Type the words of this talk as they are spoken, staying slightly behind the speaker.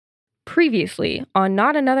Previously on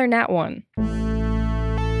Not Another Nat 1.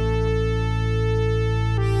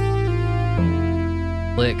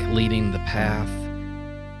 Click leading the path,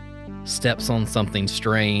 steps on something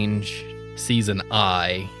strange, sees an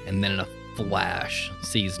eye, and then in a flash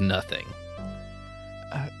sees nothing.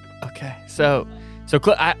 Okay, so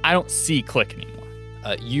I don't see Click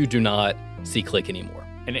anymore. You do not see Click anymore.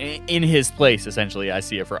 And in his place, essentially, I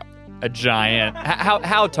see a giant.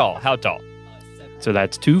 How tall? How tall? So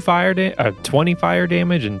that's 20 fire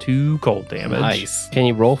damage and 2 cold damage. Nice. Can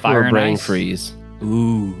you roll for Fire a and brain ice? freeze?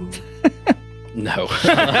 Ooh. No.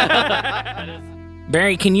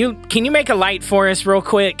 Barry, can you make a light for us real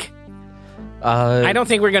quick? I don't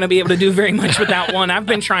think we're going to be able to do very much without one. I've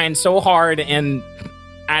been trying so hard, and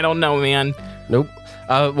I don't know, man. Nope.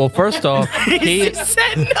 Well, first off, He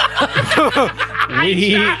said no.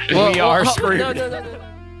 We are screwed. No.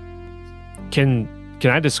 Can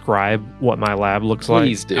I describe what my lab looks like?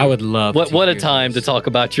 Please do. I would love to What a hear time this. to talk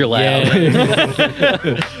about your lab.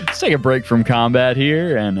 Let's take a break from combat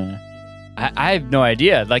here, and I have no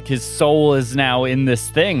idea. Like, his soul is now in this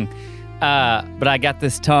thing, but I got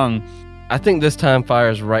this tongue. I think this time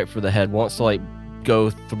fires right for the head. Wants to go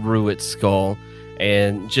through its skull,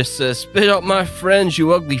 and just says, "Spit out my friends,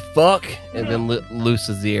 you ugly fuck!" And then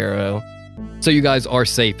looses the arrow. So you guys are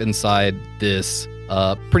safe inside this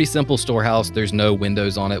pretty simple storehouse. There's no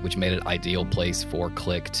windows on it, which made it an ideal place for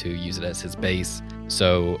Click to use it as his base.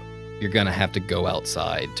 So you're going to have to go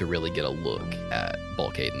outside to really get a look at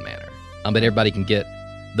Balcaden Manor. But everybody can get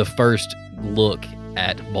the first look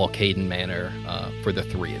at Balcaden Manor for the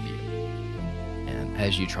three of you. And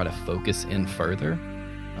as you try to focus in further,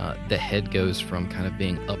 the head goes from kind of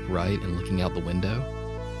being upright and looking out the window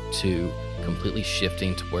to completely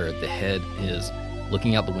shifting to where the head is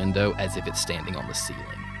looking out the window as if it's standing on the ceiling,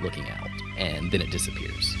 looking out, and then it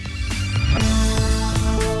disappears.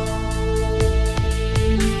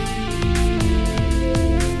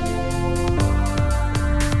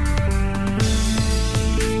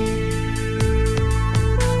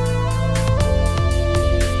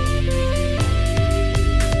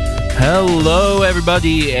 Hello,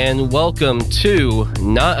 everybody, and welcome to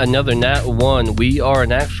Not Another Nat 1. We are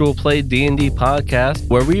an actual play D&D podcast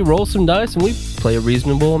where we roll some dice and we play a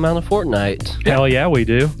reasonable amount of Fortnite. Hell yeah, we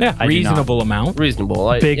do. Yeah, reasonable amount.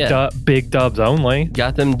 Reasonable. Big dubs only.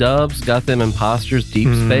 Got them dubs, got them imposters, deep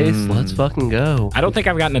space. Let's fucking go. I don't think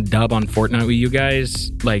I've gotten a dub on Fortnite with you guys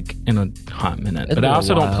in a hot minute, It's but been I a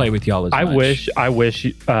also don't while. play with y'all as much. I wish,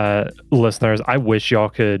 listeners, I wish y'all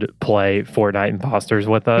could play Fortnite Imposters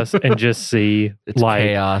with us and just see It's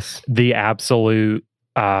chaos. the absolute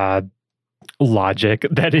logic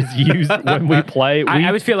that is used when we play.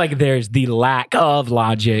 I would feel like there's the lack of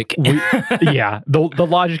logic. Yeah, the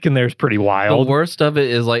logic in there is pretty The wild. worst of it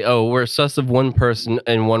is we're sus of one person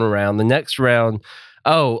in one round. The next round,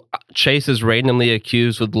 Chase is randomly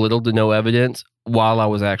accused with little to no evidence while I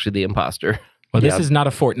was actually the imposter. Well, this Yeah. is not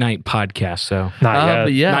a Fortnite podcast, so Not yet.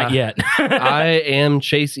 But yeah, not yet. I am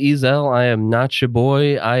Chase Ezel. I am not your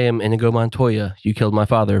boy. I am Inigo Montoya. You killed my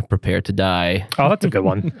father. Prepare to die. Oh, that's a good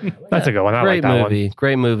one. That's a good one. I like Great that movie.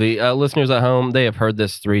 Great movie. Listeners at home, they have heard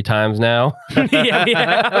this 3 times now. yeah.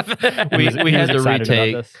 we had to Excited about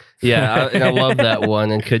retake. this. Yeah, and I love that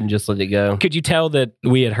one and couldn't just let it go. Could you tell that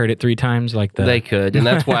we had heard it 3 times? They could, and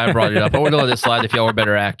that's why I brought it up. I would have let it slide if y'all were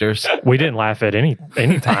better actors. one. We didn't laugh at any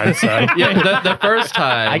time, so Yeah, the first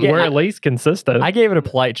time. we're at least consistent. I gave it a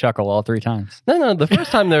polite chuckle all 3 times. No, the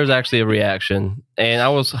first time there was actually a reaction, and I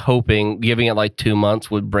was hoping giving it 2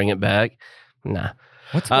 months would bring it back. Nah.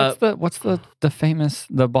 What's the famous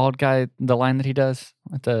bald guy, the line that he does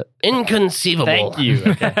with the Inconceivable. thank you.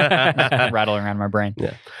 Okay. Rattling around my brain.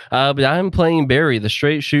 Yeah. But I'm playing Barry, the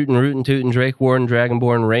straight shooting, rootin' tootin' Drake Warren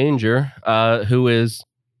Dragonborn Ranger, who is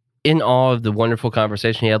in awe of the wonderful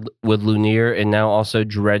conversation he had with Lunir, and now also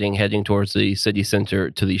dreading heading towards the city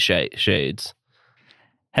center to the shades.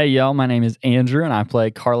 Hey, y'all. My name is Andrew, and I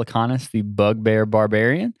play Carl Akonis, the Bugbear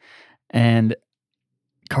Barbarian. And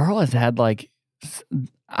Carl has had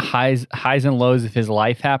highs and lows of his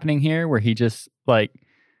life happening here, where he just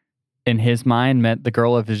in his mind met the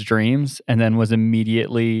girl of his dreams and then was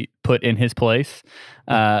immediately put in his place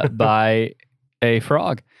by a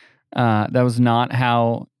frog. That was not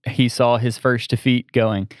how he saw his first defeat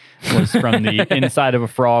going, was from the inside of a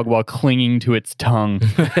frog while clinging to its tongue.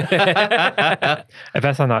 If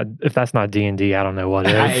that's not D&D, I don't know what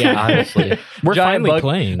is. Yeah, honestly. We're Giant finally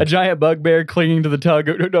playing. A giant bugbear clinging to the tongue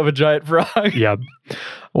of a giant frog. Yep.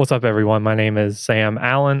 What's up, everyone? My name is Sam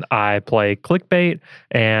Allen. I play Clickbait,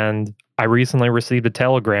 and I recently received a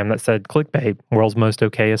telegram that said clickbait, world's most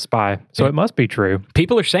okayest spy. So it must be true.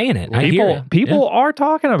 People are saying it. I hear it. People are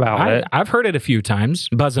talking about it. I've heard it a few times,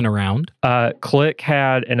 buzzing around. Click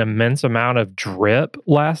had an immense amount of drip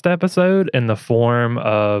last episode in the form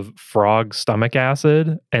of frog stomach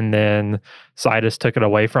acid, and then Sidus took it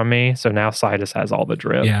away from me, so now Sidus has all the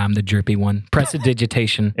drip. Yeah, I'm the drippy one.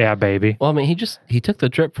 Prestidigitation. Yeah, baby. Well, I mean, he took the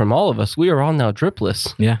drip from all of us. We are all now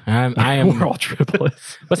dripless. Yeah, I am. We're all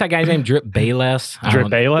dripless. What's that guy's name? Drip Bayless? Drip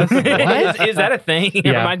Bayless? What? Is that a thing? Or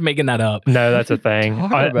Yeah. am I making that up? No, that's a thing.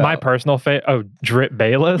 My personal favorite. Oh, Drip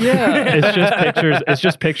Bayless. Yeah. it's just pictures. It's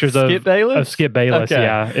just pictures Skip Bayless? of Skip Bayless. Okay.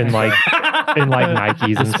 Yeah, in like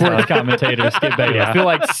Nikes and Sports stuff. commentator Skip Bayless. Yeah. I feel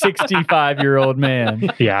like 65-year-old man.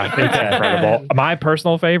 Yeah, it's incredible. My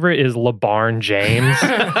personal favorite is LeBarn James.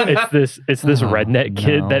 It's this redneck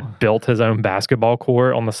kid no. that built his own basketball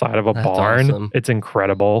court on the side of a That's barn. awesome. It's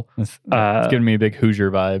incredible. It's giving me big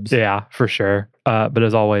Hoosier vibes. Yeah, for sure. But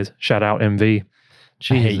as always, shout out MV.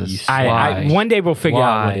 Jesus. One day we'll figure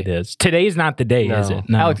out what Why? it is. Today's not the day, is No. it?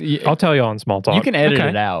 No. Alex, I'll tell you on small talk. you can edit Okay.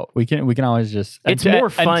 it out. We can always just. It's until- more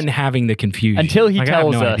fun having the confusion. until he Like, I have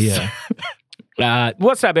tells no us. idea.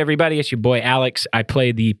 What's up, everybody? It's your boy Alex. I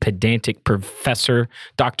play the pedantic professor,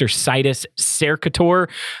 Dr. Sidus Sercator.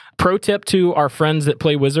 Pro tip to our friends that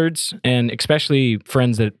play wizards, and especially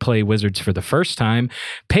friends that play wizards for the first time,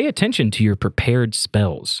 pay attention to your prepared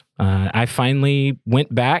spells. I finally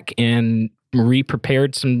went back and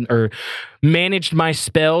re-prepared some, or managed my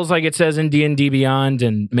spells like it says in D&D Beyond,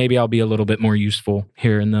 and maybe I'll be a little bit more useful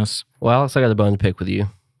here in this. Well, Alex, I got a bone to pick with you.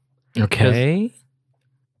 Okay.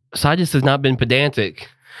 Sidus has not been pedantic.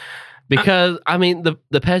 Because, I mean,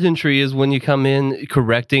 the pedantry is when you come in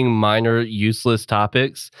correcting minor useless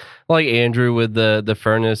topics, like Andrew with the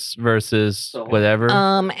furnace versus whatever.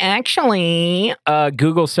 Actually,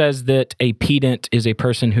 Google says that a pedant is a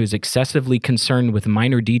person who is excessively concerned with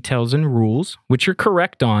minor details and rules, which you're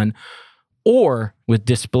correct on, or with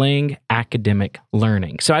displaying academic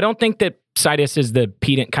learning. So I don't think that Sidus is the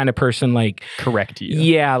pedant kind of person, like correct you.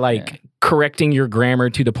 Yeah, like correcting your grammar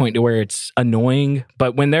to the point to where it's annoying.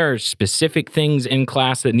 But when there are specific things in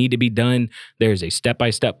class that need to be done, there's a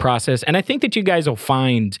step-by-step process. And I think that you guys will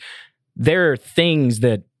find there are things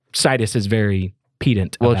that Sidus is very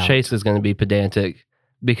pedant Well, about. Chase is going to be pedantic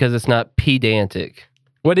because it's not pedantic.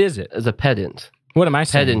 What is it? It's a pedant. What am I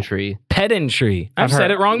saying? Pedantry. Pedantry. I've said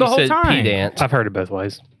heard- it wrong the You whole said time. pedant. I've heard it both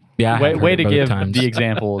ways. Yeah, I have Way heard to it both give times. the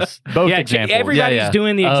examples. Both Yeah, examples. everybody's Yeah, yeah.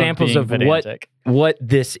 doing the examples being of pedantic. what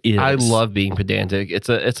this is. I love being pedantic. It's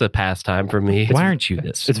a pastime for me. Why aren't you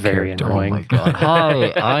this? It's very character? annoying. Oh my God.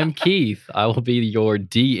 Hi, I'm Keith. I will be your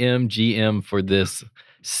GM for this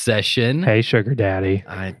session. Hey, sugar daddy.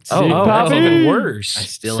 Oh, that's Poppy. even I worse.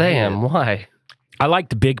 still Sam, hate it. why? I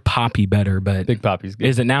liked Big Poppy better, but Big Poppy's good.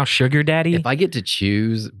 is it now Sugar Daddy? If I get to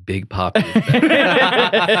choose, Big Poppy.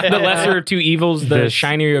 The lesser of two evils, the This-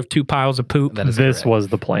 shinier of two piles of poop. That is This correct. was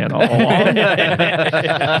the plan all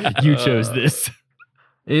along. You chose this.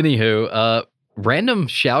 Anywho, random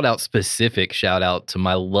specific shout out to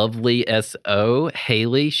my lovely SO,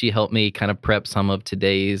 Haley. She helped me kind of prep some of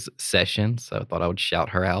today's session, so I thought I would shout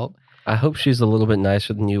her out. I hope she's a little bit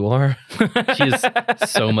nicer than you are. She is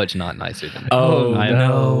so much not nicer than me. Oh, I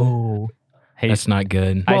no. Hey, That's not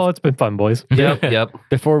good. Well, it's been fun, boys. Yep.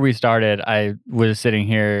 before we started, I was sitting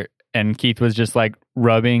here and Keith was just like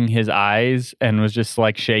rubbing his eyes and was just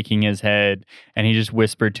like shaking his head. And he just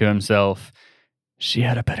whispered to himself, she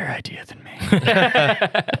had a better idea than me.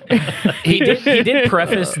 He did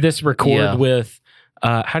preface this record Yeah. with,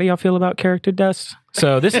 how do y'all feel about character deaths?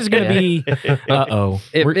 So this is going to be,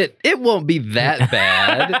 It won't be that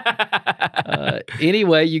bad.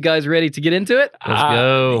 Anyway, you guys ready to get into it? Let's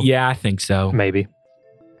go. Yeah, I think so. Maybe.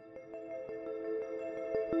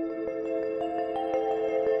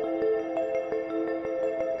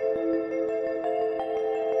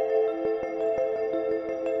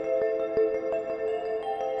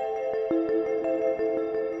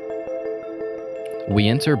 We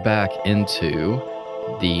enter back into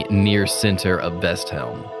the near center of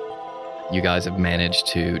Vesthelm. You guys have managed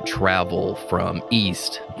to travel from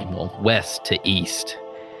west to east.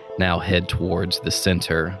 Now head towards the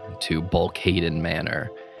center to Bulkhaden Manor.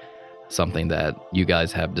 Something that you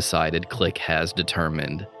guys have decided, Click has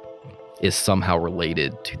determined, is somehow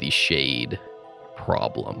related to the shade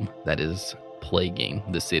problem that is plaguing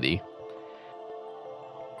the city.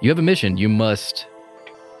 You have a mission. You must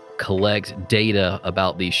collect data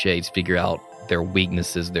about these shades, figure out their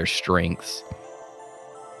weaknesses, their strengths,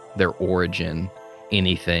 their origin,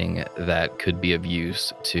 anything that could be of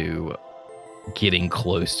use to getting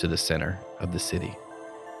close to the center of the city.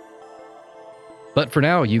 But for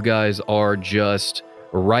now, you guys are just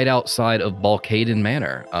right outside of Balkaden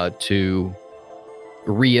Manor. To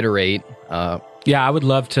reiterate, Yeah, I would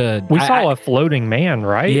love to. We saw a floating man,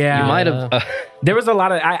 right? Yeah, you might have. There was a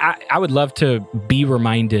lot of. I would love to be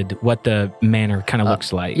reminded what the manor kind of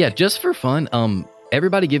looks like. Yeah, just for fun.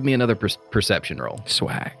 Everybody, give me another perception roll.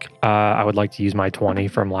 Swag. I would like to use my 20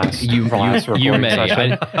 from last. You recording may.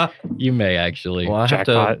 session. You may actually. Well, I have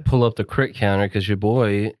to Jackpot. pull up the crit counter because your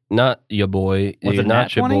boy, not your boy, Was you're it not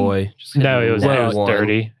nat your 20? boy. Just hit No, a it was nat one.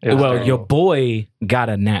 dirty. It was Well, dirty. your boy got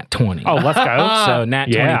a nat 20. Oh, let's go. So nat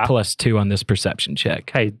 20 Yeah. plus 2 on this perception check.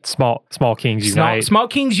 Hey, small kings unite. Small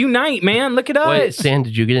Kings unite, man. Look at us. Wait, Sam,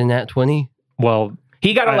 did you get a nat 20? Well,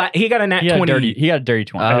 he got a nat 20. He got a dirty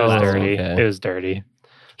 20. it was Oh, dirty. okay. It was dirty.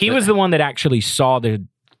 He was the one that actually saw the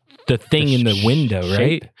thing in the window,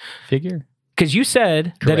 right? Shape figure. Because you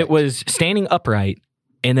said that it Correct. was standing upright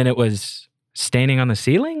and then it was standing on the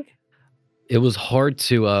ceiling? It was hard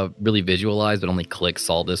to really visualize, but only Click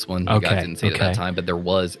saw this one. You Okay, guys didn't see it at that okay. time, but there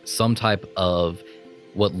was some type of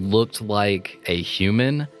what looked like a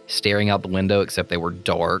human staring out the window, except they were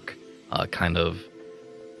dark, kind of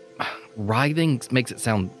writhing makes it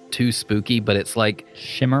sound too spooky, but it's like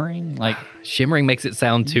Shimmering, like shimmering makes it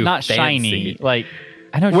sound too not fancy. shiny. Like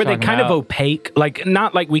I know. what Were you're they talking kind of about. opaque? Like,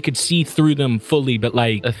 not like we could see through them fully, but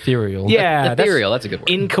like, Ethereal. yeah, Ethereal, that's a good word.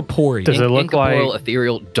 incorporeal. Does it look Incorporeal, like-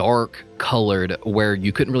 ethereal, dark colored, where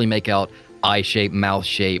you couldn't really make out eye shape, mouth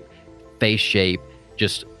shape, face shape,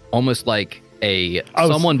 just almost like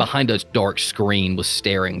someone behind a dark screen was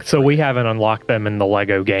staring. So we haven't unlocked them in the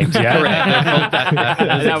Lego games yet. That's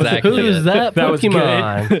That was- exactly Who's it. that That was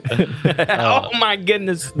Pokemon? Oh my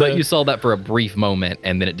goodness. But you saw that for a brief moment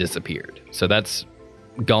and then it disappeared. So that's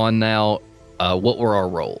gone now. What were our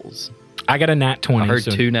rolls? I got a nat 20. I heard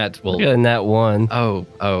so, two nats. Well, I got a nat 1.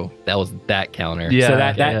 oh, that was that counter. Yeah. so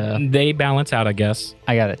that yeah. they balance out, I guess.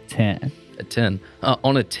 I got a 10. A 10.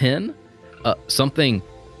 On a 10, something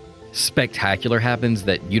spectacular happens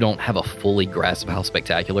that you don't have a fully grasp of how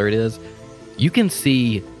spectacular it is. You can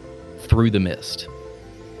see through the mist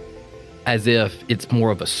as if it's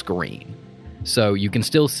more of a screen. So you can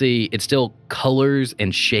still see, it still colors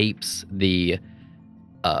and shapes the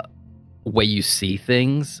way you see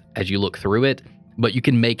things as you look through it, but you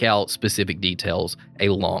can make out specific details a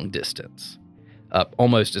long distance,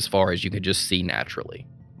 almost as far as you could just see naturally.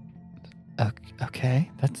 Okay,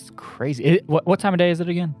 that's crazy. What time of day is it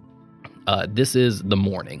again? This is the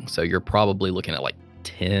morning, so you're probably looking at like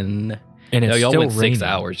 10. And No, it's y'all still went 6 raining.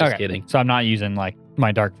 hours. Just Okay, kidding. So I'm not using like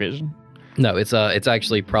my dark vision. No, it's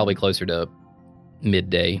actually probably closer to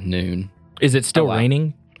midday, noon. Is it still Oh, wow.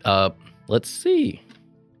 raining? Let's see.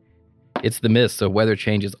 It's the mist, so weather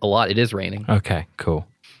changes a lot. It is raining. Okay, cool.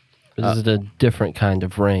 This is a different kind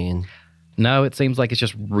of rain. No, it seems like it's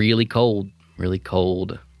just really cold,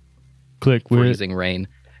 Click. freezing rain.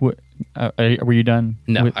 Were you done?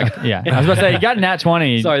 No, yeah. I was about to say you got a nat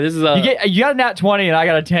 20. Sorry, this is You got a nat 20 and I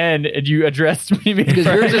got a 10 and you addressed me because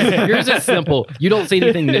yours is simple. You don't see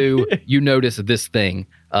anything new. You notice this thing.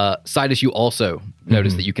 Sidus, you also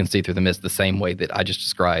notice that you can see through the mist the same way that I just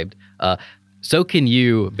described. So can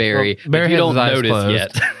you, Barry. Well, Barry but you has don't his eyes notice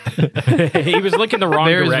closed. yet. He was looking the wrong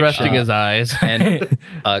Barry's direction. resting his eyes. And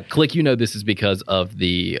Click, you know this is because of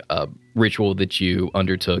the ritual that you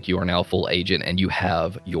undertook. You are now full agent, and you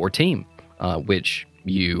have your team, which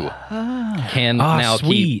you can now sweet.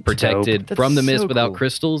 keep protected Dope. from the That's mist so without cool.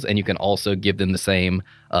 crystals, and you can also give them the same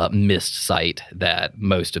mist sight that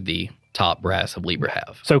most of the top brass of Libra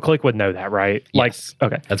have. So Click would know that, right? Yes.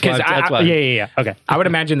 Like, okay. That's why. 'Cause That's why. Yeah. Okay. I would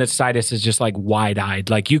imagine that Sidus is just like wide-eyed.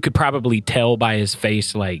 Like you could probably tell by his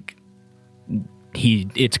face, like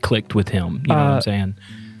it's clicked with him. You know what I'm saying?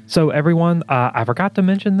 So everyone, I forgot to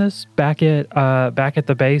mention this back at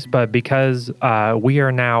the base, but because we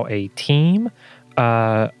are now a team,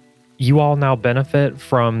 you all now benefit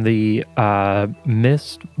from the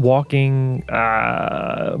mist walking.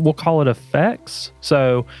 We'll call it effects.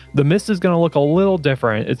 So the mist is going to look a little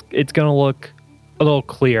different. It's going to look a little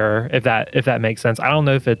clearer, if that makes sense. I don't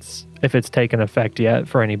know if it's taken effect yet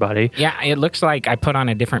for anybody. Yeah, it looks like I put on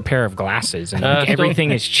a different pair of glasses and like, still- everything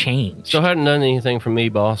has changed. Still hadn't done anything for me,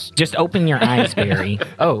 boss. Just open your eyes, Barry.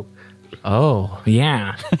 Oh.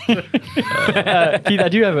 Yeah. Keith, I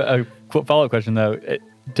do have a follow-up question though.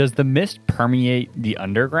 Does the mist permeate the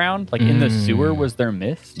underground? Like in the sewer, was there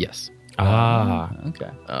mist? Yes.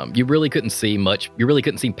 Okay. You really couldn't see much. You really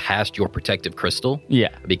couldn't see past your protective crystal. Yeah.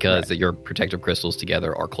 Because your protective crystals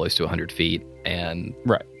together are close to 100 feet, and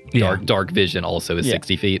Right. dark vision also is Yeah.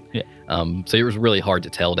 60 feet. Yeah. So it was really hard to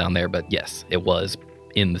tell down there, but yes, it was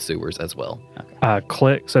in the sewers as well.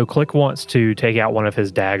 Click wants to take out one of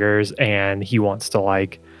his daggers, and he wants to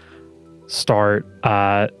like start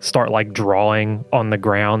like drawing on the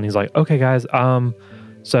ground. He's like, okay guys,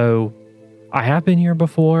 so I have been here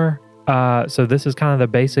before, so this is kind of the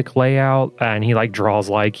basic layout. And he like draws,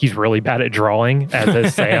 like he's really bad at drawing, as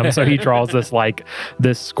is Sam, so he draws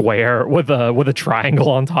this square with a triangle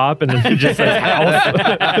on top, and then he just says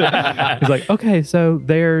house. He's like, okay, so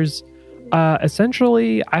there's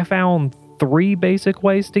essentially I found 3 basic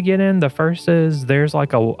ways to get in. The first is there's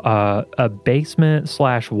like a basement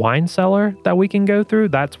 / wine cellar that we can go through.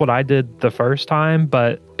 That's what I did the first time,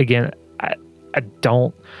 but again, I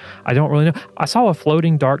don't really know. I saw a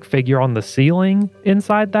floating dark figure on the ceiling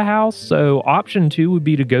inside the house, so option 2 would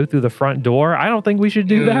be to go through the front door. I don't think we should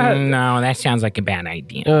do that. No, that sounds like a bad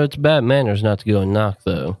idea. It's bad manners not to go and knock,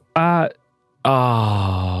 though.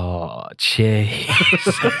 Oh, jeez.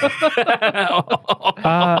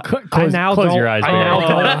 Close your eyes.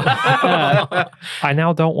 I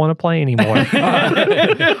now don't want to play anymore.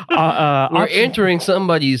 We're entering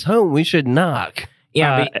somebody's home. We should knock.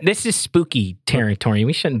 Yeah, but this is spooky territory.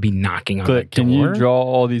 We shouldn't be knocking on the door. Can you draw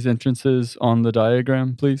all these entrances on the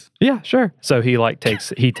diagram, please? Yeah, sure. So he like takes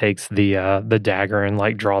the dagger and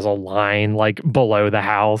like draws a line like below the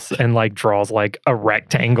house and like draws like a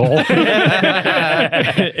rectangle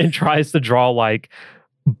and tries to draw like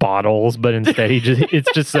bottles, but instead it's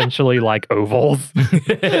just essentially like ovals.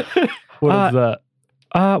 What is that?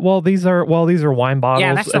 These are wine bottles.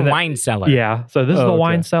 Yeah, that's the wine cellar. Yeah, so this is the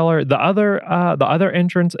wine cellar. The other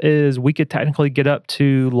entrance is we could technically get up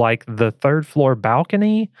to like the 3rd floor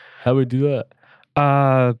balcony. How would we do that?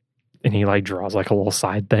 And he like draws like a little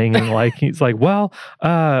side thing, and like he's like, well,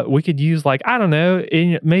 we could use like, I don't know,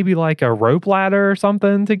 maybe like a rope ladder or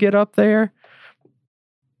something to get up there.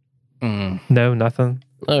 No, nothing.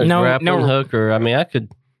 Grappling hook, or I mean, I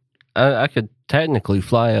could technically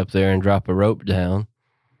fly up there and drop a rope down.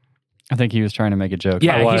 I think he was trying to make a joke.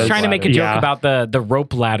 Yeah, he's trying to make a joke about the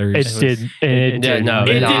rope ladders. It did not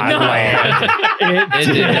land.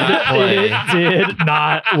 It did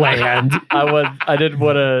not land. I didn't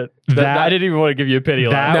want to. I didn't even want to give you a pity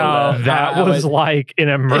laugh. That was like an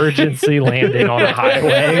emergency landing on a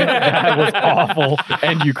highway. That was awful.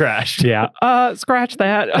 And you crashed. Yeah. Scratch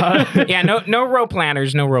that. Yeah, no rope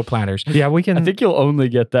ladders. No rope ladders. Yeah, we can. I think you'll only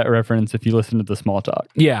get that reference if you listen to the small talk.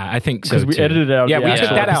 Yeah, I think so. Because we edited it out. Yeah, we took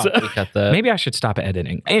that out. We cut that. Maybe I should stop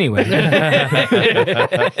editing. Anyway.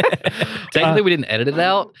 Technically, we didn't edit it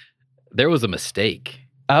out. There was a mistake.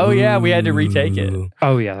 Oh, yeah, we had to retake it.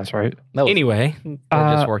 Oh, yeah, that's right. Anyway.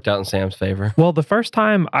 That just worked out in Sam's favor. Well, the first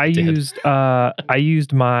time I used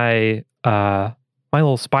my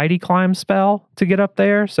little Spidey climb spell to get up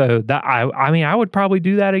there. So that I would probably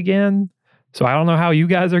do that again. So I don't know how you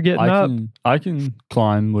guys are getting up. I can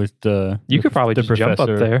climb with the. You could probably just jump up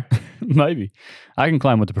there. Maybe I can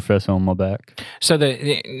climb with the professor on my back. So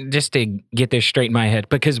just to get this straight in my head,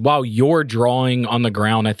 because while you're drawing on the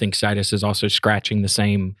ground, I think Sidus is also scratching the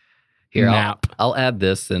same map. I'll add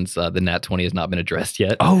this since the Nat 20 has not been addressed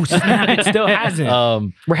yet. Oh, snap, it still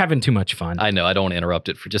hasn't. We're having too much fun. I know. I don't want to interrupt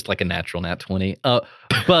it for just like a natural Nat 20.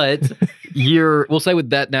 But we'll say with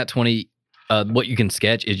that Nat 20, what you can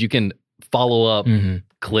sketch is you can follow up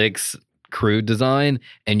Click's crude design,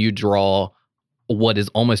 and you draw what is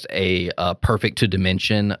almost a perfect to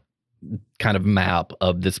dimension kind of map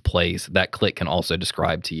of this place that Click can also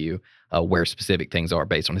describe to you where specific things are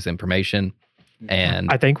based on his information. And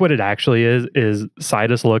I think what it actually is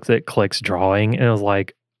Sidus looks at Click's drawing and is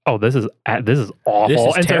like, oh, this is awful.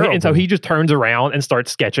 This is terrible. So he just turns around and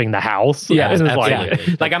starts sketching the house. Yeah, and is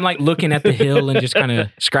absolutely. Like I'm like looking at the hill and just kind of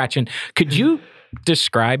scratching. Could you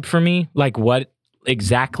describe for me like what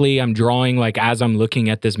exactly I'm drawing like as I'm looking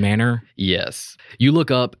at this manor? Yes. You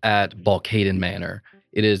look up at Balcaden Manor.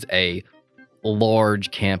 It is a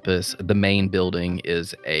large campus. The main building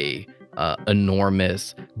is a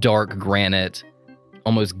enormous dark granite,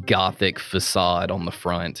 almost Gothic facade on the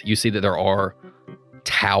front. You see that there are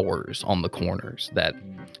towers on the corners that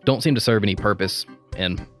don't seem to serve any purpose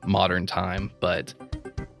in modern time, but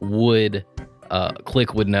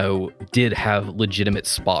Click would know did have legitimate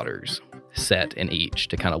spotters set in each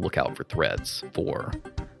to kind of look out for threats. For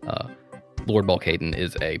Lord Balcaden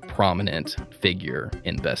is a prominent figure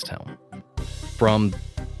in Besthelm. From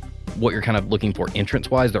what you're kind of looking for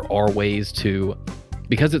entrance-wise, there are ways to,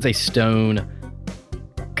 because it's a stone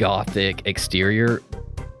Gothic exterior,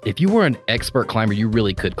 if you were an expert climber, you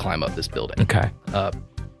really could climb up this building. Okay.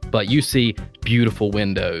 But you see beautiful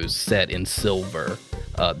windows set in silver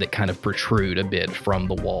that kind of protrude a bit from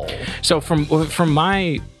the wall. So from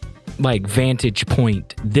my like vantage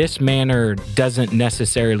point, this manor doesn't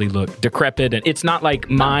necessarily look decrepit, and it's not like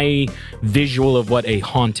my visual of what a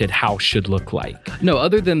haunted house should look like. No,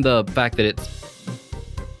 other than the fact that it's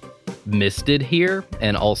misted here,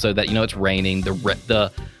 and also that it's raining.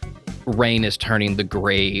 The rain is turning the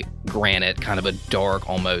gray granite kind of a dark,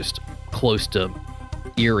 almost close to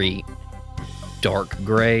eerie dark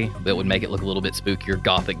gray that would make it look a little bit spookier.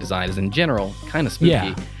 Gothic design is in general kind of spooky.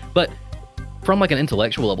 Yeah. But from like an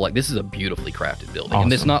intellectual level, like this is a beautifully crafted building. Awesome.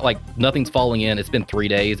 And it's not like nothing's falling in. It's been 3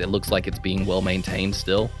 days. It looks like it's being well maintained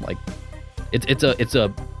still. Like it's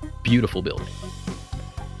a beautiful building.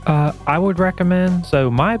 I would recommend, so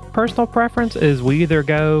my personal preference is we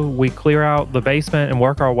clear out the basement and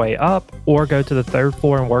work our way up, or go to the 3rd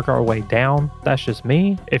floor and work our way down. That's just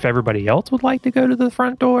me. If everybody else would like to go to the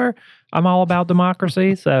front door, I'm all about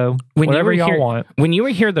democracy. So whatever y'all want. When you were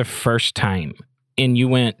here the first time and you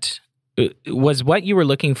went, was what you were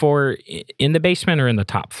looking for in the basement or in the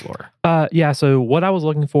top floor? Yeah, so what I was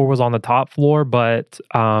looking for was on the top floor, but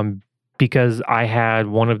because I had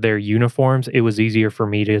one of their uniforms, it was easier for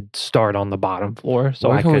me to start on the bottom floor. So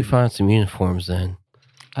why can't we find some uniforms then?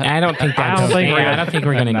 I don't think I don't think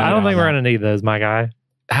we're going to need I don't think we're that. going to need those, my guy.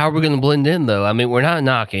 How are we going to blend in, though? I mean, we're not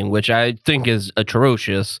knocking, which I think is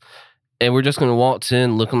atrocious, and we're just going to waltz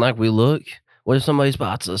in looking like we look. What if somebody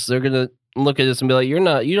spots us? They're going to look at us and be like, you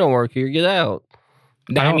don't work here, get out.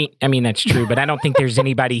 I mean that's true, but I don't think there's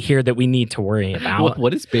anybody here that we need to worry about.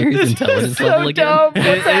 What is Barry's intelligence level again? Dumb.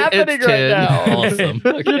 What's happening it's right 10. now? Awesome.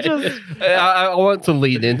 Okay. I want to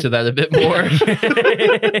lead into that a bit more.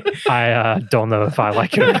 I don't know if I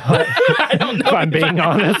like it or not. I don't know if I'm being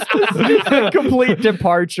honest. Complete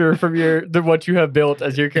departure from what you have built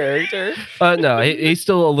as your character. No, he's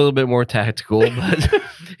still a little bit more tactical, but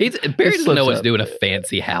Barry doesn't know what's doing a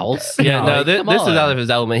fancy house. yeah, no, this is on. out of his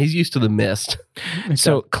element. He's used to the mist.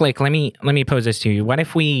 So, Click, let me pose this to you. What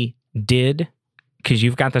if we did, because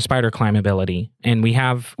you've got the spider climb ability, and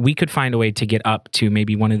we could find a way to get up to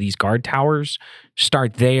maybe one of these guard towers,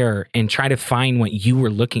 start there, and try to find what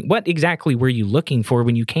exactly were you looking for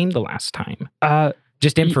when you came the last time?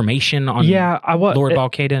 Just information on Lord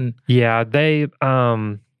Balcaden? Yeah, they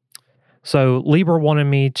so Lieber wanted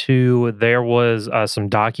me to, there was some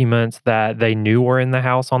documents that they knew were in the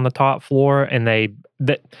house on the top floor, and they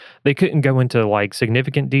couldn't go into like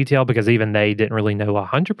significant detail because even they didn't really know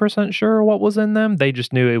 100% sure what was in them. They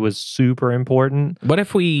just knew it was super important. What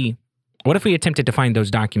if we attempted to find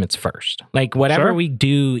those documents first? Like whatever Sure. we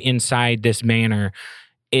do inside this manor,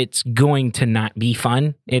 it's going to not be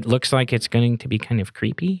fun. It looks like it's going to be kind of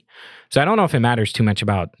creepy. So I don't know if it matters too much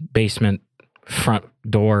about basement, front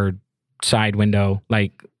door, side window.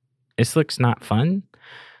 Like this looks not fun.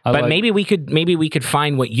 But maybe we could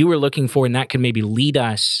find what you were looking for, and that could maybe lead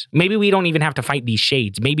us. Maybe we don't even have to fight these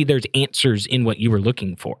shades. Maybe there's answers in what you were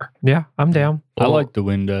looking for. Yeah, I'm down. I like the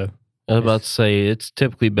window. I was about to say, it's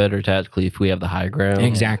typically better tactically if we have the high ground.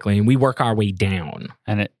 Exactly. And we work our way down.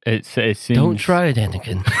 And it seems... Don't try it,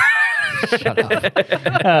 Anakin. Shut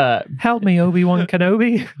up. Help me, Obi-Wan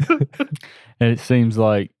Kenobi. And it seems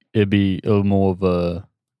like it'd be more of a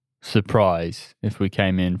surprise if we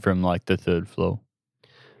came in from like the 3rd floor.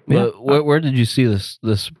 But where did you see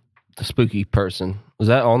the spooky person? Was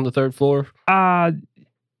that on the 3rd floor?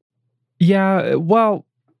 Yeah, well,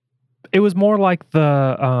 it was more like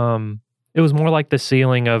the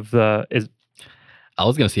ceiling of the I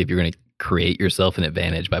was going to see if you're going to create yourself an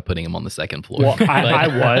advantage by putting him on the 2nd floor. Well, I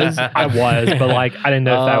was, but like I didn't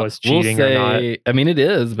know if that was cheating or not. I mean, it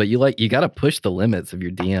is, but you got to push the limits of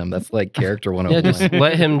your DM. That's like character 101. Yeah, just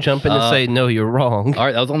let him jump in and say, no, you're wrong. All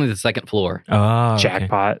right, that was only the 2nd floor. Oh,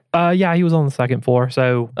 Jackpot. Yeah, he was on the 2nd floor.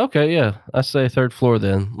 So Okay, yeah. I say 3rd floor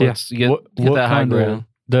then. Let's get that high kind ground.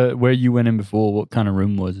 Where you went in before, what kind of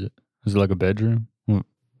room was it? Was it like a bedroom?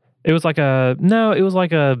 it was like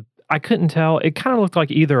I couldn't tell. It kind of looked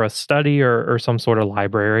like either a study or some sort of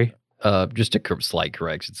library. Just a slight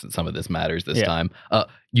correction, since some of this matters this time.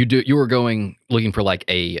 You were looking for like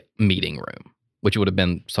a meeting room, which would have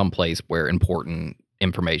been someplace where important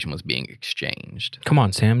information was being exchanged. Come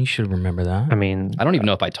on, Sam. You should remember that. I mean, I don't even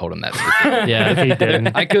know if I told him that specifically. yeah, if he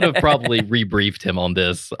didn't. I could have probably rebriefed him on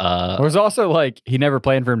this. There was also like he never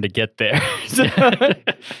planned for him to get there. So,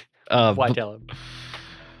 why tell him?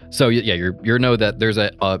 So yeah, you know that there's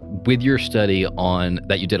with your study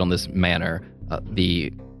that you did on this manor,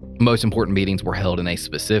 the most important meetings were held in a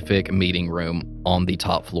specific meeting room on the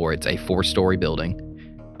top floor. It's a 4-story building,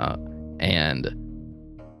 and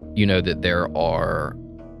you know that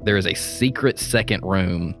there is a secret second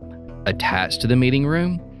room attached to the meeting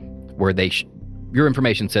room where your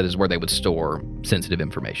information set is where they would store sensitive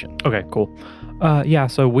information. Okay, cool. Yeah,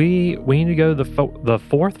 so we need to go to the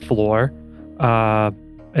fourth floor,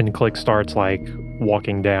 and Click starts like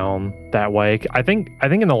walking down that way. I think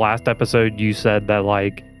in the last episode you said that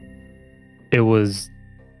like it was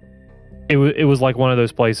like one of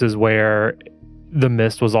those places where the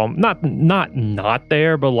mist was all not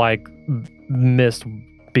there, but like mist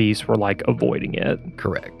beasts were like avoiding it.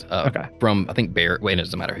 Correct. Okay. From, I think, it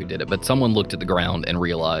doesn't matter who did it, but someone looked at the ground and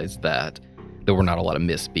realized that there were not a lot of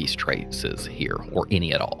mist beast traces here, or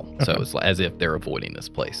any at all. So it's as if they're avoiding this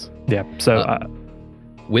place. Yeah. So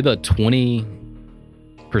with a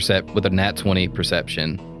nat 20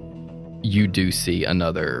 perception, you do see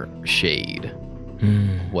another shade,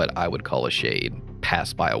 what I would call a shade,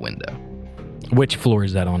 pass by a window. Which floor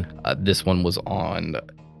is that on? This one was on.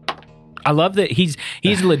 I love that he's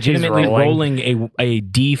legitimately rolling a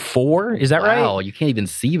D4. Is that right? Wow, you can't even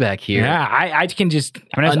see back here. Yeah, I can just.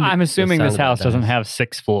 I'm assuming the this sound of house the doesn't dice. have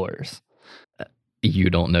 6 floors.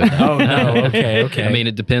 You don't know that. Oh no. Okay. I mean,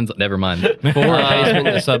 it depends. Never mind. Four, a basement,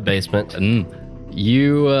 and a sub-basement.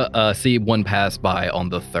 You see one pass by on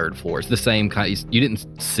the 3rd floor. It's the same kind. You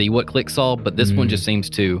didn't see what Click saw, but this one just seems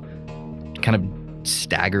to kind of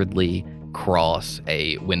staggeredly cross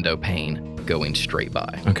a window pane going straight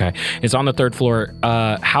by. Okay. It's on the 3rd floor.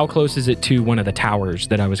 How close is it to one of the towers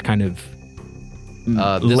that I was kind of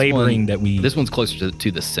laboring that we... This one's closer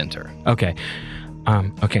to the center. Okay.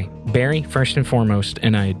 Okay. Barry, first and foremost,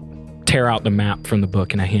 and I tear out the map from the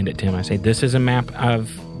book and I hand it to him. I say, this is a map of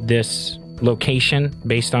this location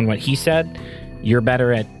based on what he said. You're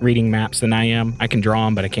better at reading maps than I am. I can draw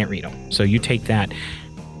them, but I can't read them. So you take that.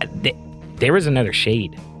 There was another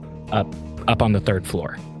shade up on the 3rd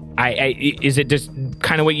floor. Is it just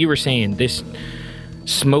kind of what you were saying? This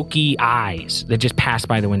smoky eyes that just pass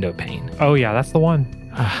by the window pane. oh yeah, that's the one.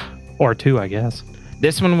 Or 2, I guess.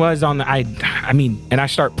 This one was on the. I mean, and I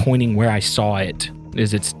start pointing where I saw it.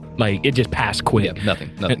 It's like it just passed quick. Yeah,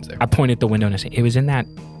 nothing's there. I point at the window and I say, it was in that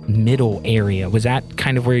middle area. Was that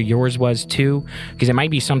kind of where yours was too? Because it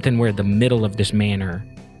might be something where the middle of this manor,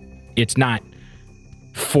 it's not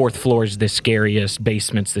 4th floor's the scariest,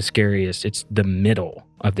 basement's the scariest. It's the middle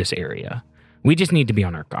of this area. We just need to be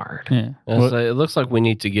on our guard. Yeah. So it looks like we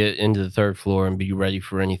need to get into the 3rd floor and be ready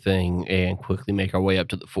for anything and quickly make our way up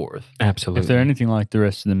to the 4th. Absolutely. If they're anything like the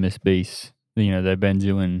rest of the Miss Beasts, they've been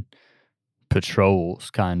doing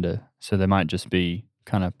patrols, kind of. So they might just be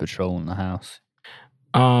kind of patrolling the house.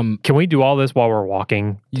 Can we do all this while we're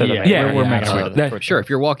walking to the manor? Yeah, we're yeah, making absolutely. sure. Sure, if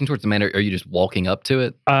you're walking towards the manor, are you just walking up to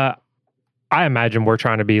it? I imagine we're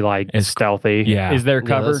trying to be like stealthy. Yeah. Is there Yeah,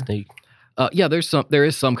 cover? let's sneak. Yeah, there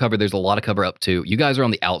is some cover. There's a lot of cover up too. You guys are on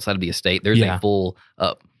the outside of the estate. There's a full,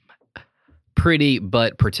 pretty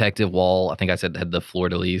but protective wall. I think I said had the fleur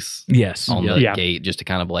de lis Yes. on the gate, just to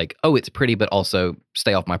kind of like, oh, it's pretty, but also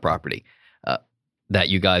stay off my property. That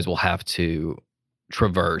you guys will have to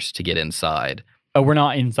traverse to get inside. Oh, we're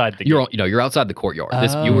not inside the gate. You're outside the courtyard.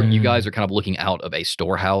 You guys are kind of looking out of a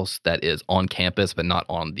storehouse that is on campus, but not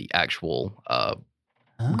on the actual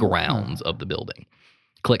grounds of the building.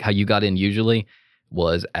 Click, how you got in usually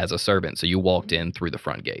was as a servant. So you walked in through the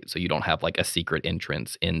front gate. So you don't have like a secret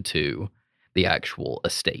entrance into the actual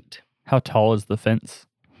estate. How tall is the fence?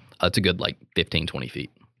 It's a good like 15, 20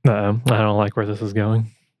 feet. I don't like where this is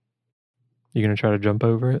going. You gonna try to jump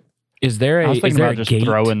over it? Is there I a was is thinking there about a just gate?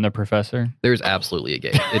 throwing the professor. There's absolutely a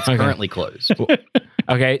gate. It's Okay. currently closed.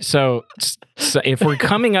 Okay, so if we're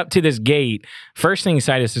coming up to this gate, first thing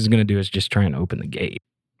Sidus is going to do is just try and open the gate.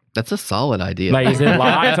 That's a solid idea. Like, is it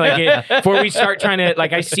locked? Before we start trying to,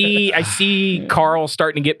 like, I see Carl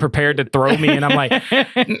starting to get prepared to throw me, and I'm like,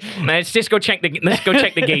 let's go check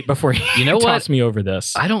the gate before he toss me over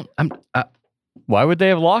this. Why would they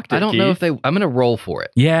have locked it? I don't know if they. I'm going to roll for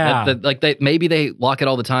it. Yeah, maybe they lock it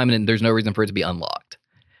all the time, and there's no reason for it to be unlocked.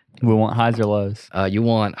 We want highs or lows. You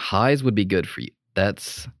want highs would be good for you.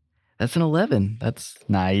 That's an 11. That's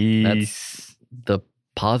Nice. That's the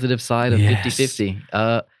positive side of Yes.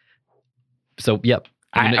 50-50. So yep,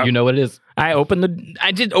 you know what it is. I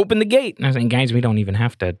did open the gate, and I was like, guys, we don't even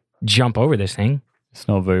have to jump over this thing. It's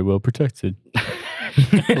not very well protected.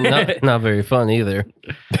 not very fun either.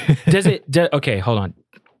 Okay, hold on.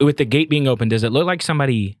 With the gate being open, does it look like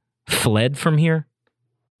somebody fled from here?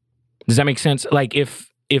 Does that make sense? Like if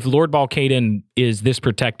Lord Balcaden is this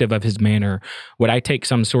protective of his manor, would I take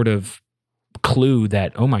some sort of clue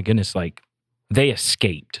that, oh my goodness, like they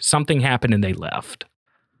escaped, something happened and they left?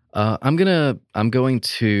 I'm going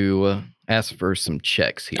to ask for some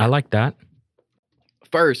checks here. I like that.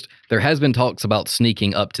 first, there has been talks about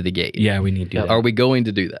sneaking up to the gate. Yeah, we need to do that. Are we going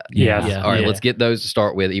to do that? Yes. Yeah. All right, Yeah. let's get those to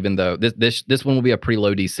start with, even though this one will be a pretty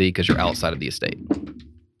low DC because you're outside of the estate.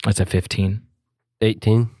 That's a 15.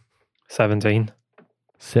 18. 17.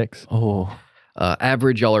 6. Oh.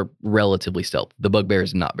 Average, y'all are relatively stealthy. The bugbear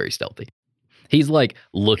is not very stealthy. He's like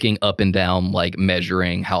looking up and down, like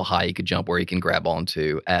measuring how high he could jump, where he can grab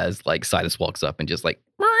onto as like Sidus walks up and just like.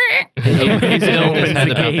 He's still Opens head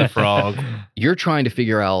the about the gate. frog. You're trying to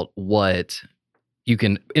figure out what you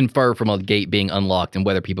can infer from a gate being unlocked and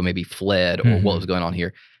whether people maybe fled or what was going on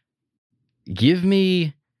here. Give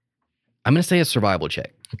me, I'm going to say a survival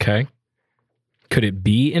check. Okay. Could it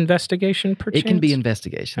be investigation, perchance? It can be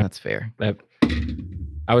investigation. That's fair.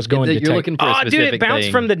 I was going to You're looking for a dude, it specific bounced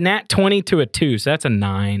thing. from the nat 20 to a 2, so that's a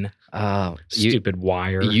 9. You Stupid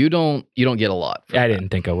wire. don't get a lot. from I that. didn't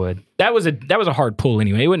think I would. That was a hard pull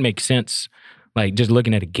anyway. It wouldn't make sense, like just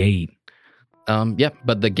looking at a gate. Yep,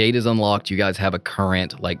 but the gate is unlocked. You guys have a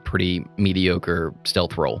current, like, pretty mediocre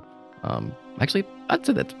stealth roll. Actually, I'd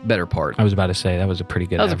say that's better part. I was about to say that was a pretty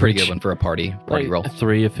good. That was a pretty average. good one for a party roll.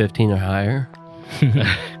 3 of 15 or higher.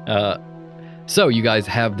 So you guys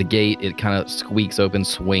have the gate. It kind of squeaks open,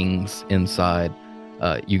 swings inside.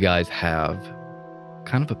 You guys have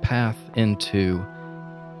kind of a path into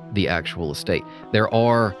the actual estate. There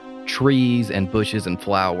are trees and bushes and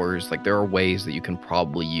flowers. Like, there are ways that you can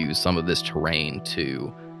probably use some of this terrain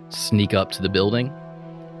to sneak up to the building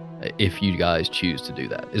if you guys choose to do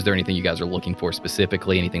that. Is there anything you guys are looking for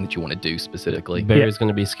specifically? Anything that you want to do specifically? Barry's going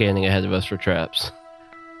to be scanning ahead of us for traps.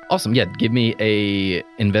 Awesome. Yeah, give me a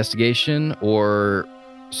investigation or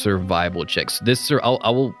survival checks. I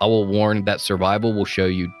will warn that survival will show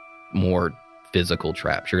you more physical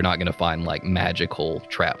traps. You're not going to find like magical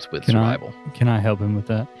traps with survival. Can I help him with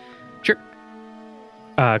that? Sure.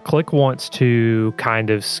 Click wants to kind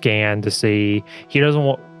of scan to see. He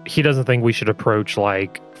doesn't think we should approach I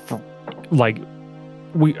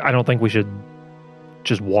don't think we should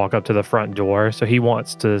just walk up to the front door. So he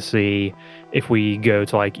wants to see if we go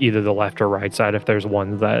to like either the left or right side, if there's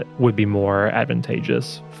one that would be more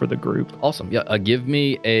advantageous for the group. Awesome. Yeah. Give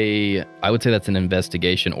me I would say that's an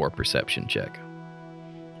investigation or perception check.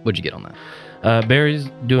 What'd you get on that? Barry's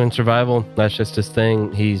doing survival. That's just his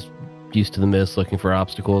thing. He's used to the mist, looking for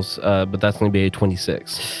obstacles. But that's going to be a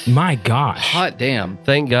 26. My gosh. Hot damn.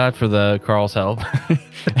 Thank God for the Carl's help.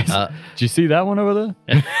 Did you see that one over there?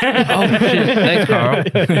 Oh shit! Thanks,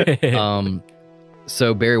 Carl.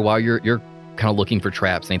 So Barry, while you're kind of looking for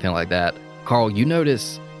traps, anything like that, Carl, you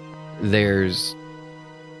notice there's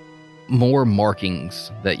more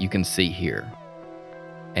markings that you can see here,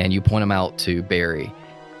 and you point them out to Barry.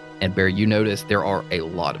 And Barry, you notice there are a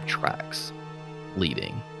lot of tracks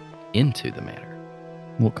leading into the manor.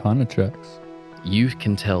 What kind of tracks? You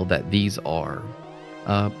can tell that these are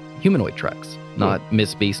humanoid tracks, not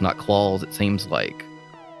mist beasts, not claws. It seems like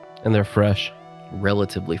And they're fresh.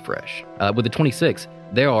 relatively fresh. With the 26,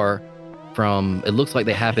 they are from, it looks like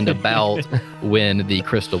they happened about when the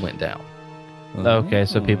crystal went down. Okay,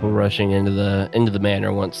 so people rushing into the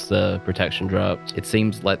manor once the protection dropped. It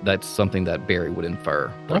seems like that's something that Barry would infer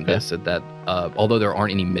from Okay. this, that although there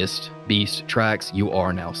aren't any mist beast tracks, you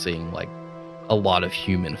are now seeing like a lot of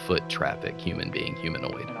human foot traffic, human being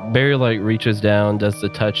humanoid. Barry reaches down, does the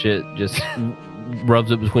touch it, just rubs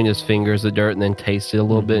it between his fingers, the dirt, and then tastes it a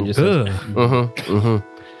little bit and just says,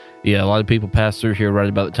 Yeah, a lot of people passed through here right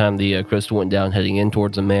about the time the crystal went down, heading in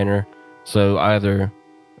towards the manor. So either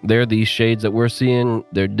they're these shades that we're seeing,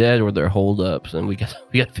 they're dead, or they're holdups, and we got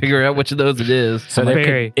to figure out which of those it is. So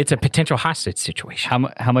Barry. it's a potential hostage situation.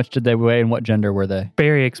 How much did they weigh and what gender were they?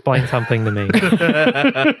 Barry, explain something to me.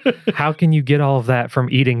 How can you get all of that from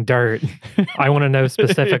eating dirt? I want to know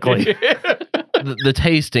specifically. The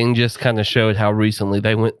tasting just kind of showed how recently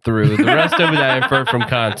they went through. The rest of it I inferred from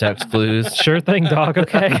context clues. Sure thing, dog.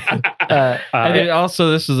 Okay. And then also,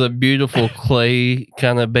 this is a beautiful clay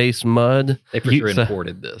kind of base mud. They for sure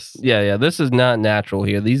imported this. Yeah. This is not natural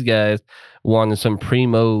here. These guys wanted some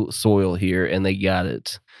primo soil here, and they got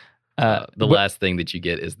it. The last thing that you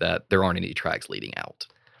get is that there aren't any tracks leading out.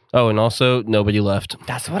 Oh, and also, nobody left.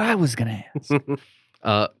 That's what I was gonna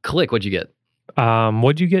ask. Click, what'd you get?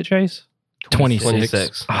 What'd you get, Chase?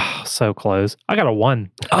 26. Oh, so close. I got a 1.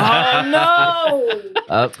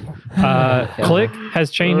 Click has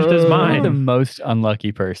changed his I'm the mind. most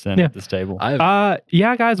unlucky person Yeah. at this table.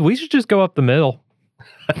 Yeah, guys, we should just go up the middle.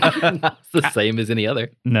 It's the same as any other.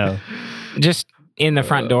 No, Just in the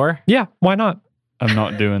front door. Yeah, why not? I'm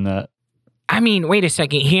not doing that. I mean, wait a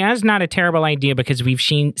second. He has not a terrible idea because we've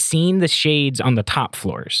seen the shades on the top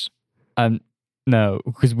floors. No,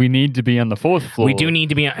 because we need to be on the 4th floor. We do need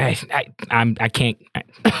to be. I can't.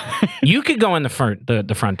 You could go in the front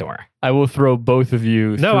door. I will throw both of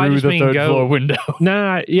you No, I through just the mean third go- floor window.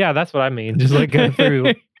 No, yeah, that's what I mean. Just like go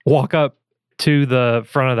through, walk up to the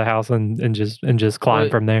front of the house and just climb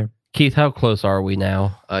Wait. from there. Keith, how close are we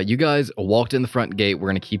now? You guys walked in the front gate. We're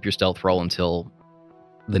going to keep your stealth roll until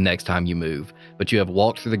the next time you move. But you have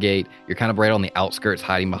walked through the gate. You're kind of right on the outskirts,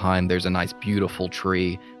 hiding behind. There's a nice, beautiful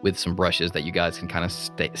tree with some brushes that you guys can kind of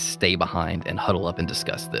stay behind and huddle up and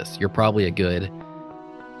discuss this. You're probably a good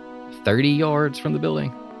 30 yards from the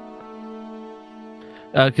building.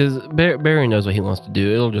 Because Barry knows what he wants to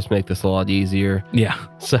do. It'll just make this a lot easier. Yeah.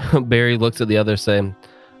 So Barry looks at the others saying,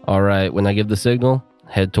 all right, when I give the signal,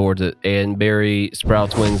 head towards it. And Barry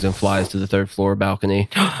sprouts wings and flies to the third floor balcony.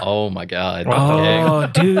 Oh my God. Oh,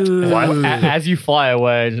 dude. As you fly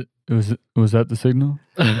away, was that the signal?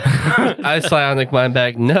 I psionic mind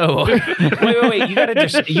back. No. Wait.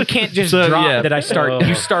 You can't just So, drop yeah. that I start.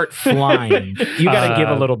 You start flying. You got to give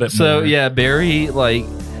a little bit more. So yeah, Barry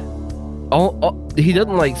he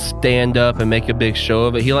doesn't like stand up and make a big show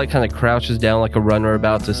of it. He like kind of crouches down like a runner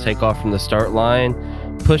about to take off from the start line,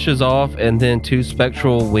 pushes off, and then two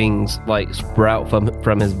spectral wings like sprout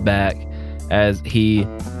from his back as he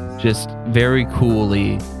just very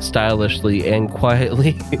coolly, stylishly, and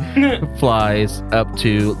quietly flies up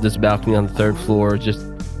to this balcony on the third floor. Just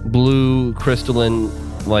blue crystalline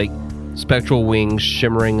like spectral wings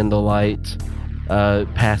shimmering in the light.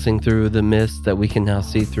 Passing through the mist that we can now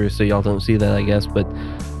see through, so y'all don't see that, I guess. But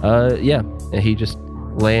yeah, and he just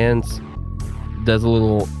lands, does a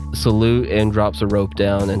little salute, and drops a rope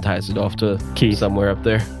down and ties it off to Keith. somewhere up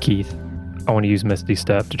there. Keith, I want to use Misty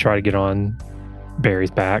Step to try to get on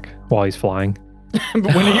Barry's back while he's flying.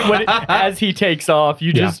 As he takes off,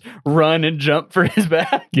 you just run and jump for his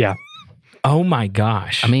back. Yeah, oh my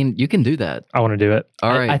gosh. I mean, you can do that. I want to do it.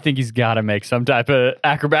 All right. I think he's got to make some type of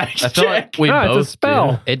acrobatics I feel check. like we No, both it's a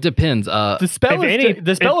spell. do. It depends. The spell, If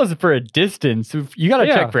the spell is for a distance. You got to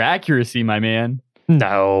Yeah. check for accuracy, my man.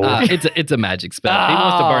 No. It's a magic spell. If he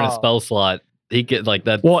wants to burn a spell slot, he could like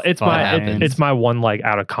that. Well, it's Fine. it's my one like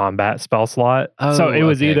out of combat spell slot. Oh, so it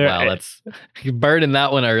was okay. either Wow, that's you're burning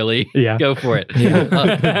that one early. Yeah. Go for it. Yeah.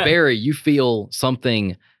 Barry, you feel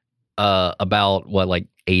something about what, like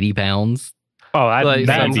 80 pounds? Oh, Like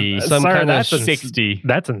that's some sir, kind of that's 60.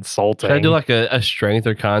 That's insulting. Should I do like a strength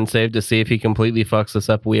or con save to see if he completely fucks us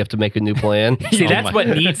up? We have to make a new plan. See, Oh that's my- what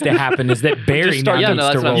needs to happen is that Barry start- now yeah, needs no,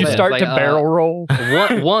 that's to what I'm roll. You saying. start Like, to barrel roll.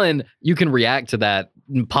 One, you can react to that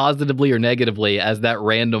positively or negatively as that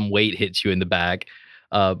random weight hits you in the back.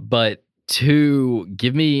 But two,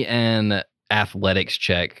 give me an athletics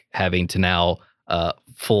check, having to now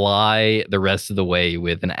fly the rest of the way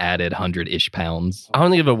with an added 100-ish pounds. I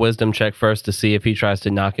want to give a wisdom check first to see if he tries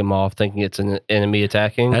to knock him off, thinking it's an enemy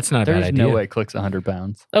attacking. That's not a bad There's idea. no way it clicks 100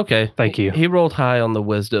 pounds. Okay. Thank you. He rolled high on the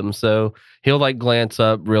wisdom, so he'll like glance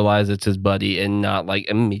up, realize it's his buddy, and not like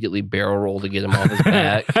immediately barrel roll to get him off his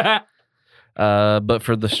back. But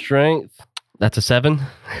for the strength, that's a 7.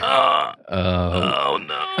 Oh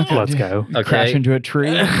no. Let's go. Crash Okay, into a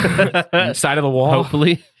tree. Side of the wall.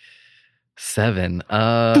 Hopefully. 7.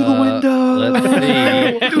 Through the window. Let's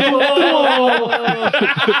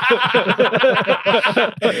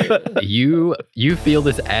see. You feel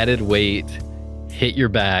this added weight hit your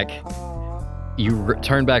back. You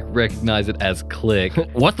turn back, recognize it as Click,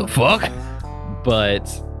 What the fuck? but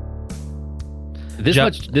this Jo-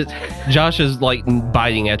 much Josh is like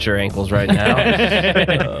biting at your ankles right now.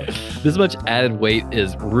 this much added weight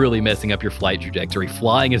is really messing up your flight trajectory.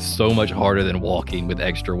 Flying is so much harder than walking with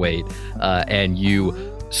extra weight, and you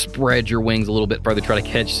spread your wings a little bit further, try to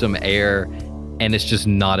catch some air, and it's just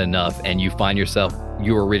not enough. And you find yourself,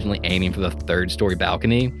 you were originally aiming for the 3rd-story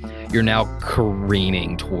balcony. You're now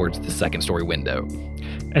careening towards the 2nd-story window.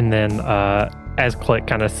 And then as Click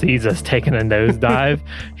kind of sees us taking a nosedive,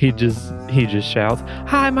 he just shouts,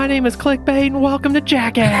 "Hi, my name is Clickbait, and welcome to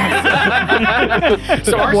Jackass."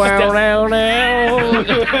 So our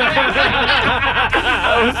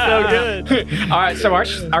That was so good. All right, so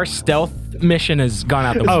our stealth mission has gone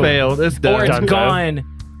out the window. Failed. It's Or done. it's Done. gone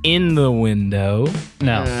in the window.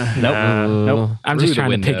 No. Nope. Nope. I'm Through just the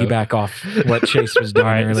trying to window. piggyback off what Chase was doing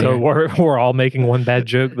All right, earlier. so we're all making one bad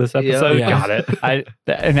joke this episode. Yeah. Got it.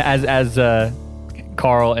 And as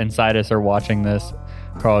Carl and Sidus are watching this,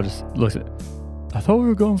 Carl just looks at. I thought we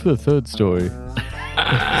were going for the 3rd story.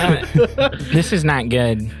 This is not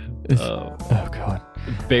good. Oh God.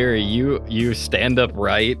 Barry, you stand up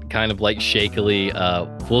right, kind of like shakily.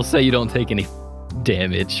 We'll say you don't take any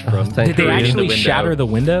damage from. thank Did they you. careening actually the window. shatter the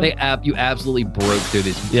window? You absolutely broke through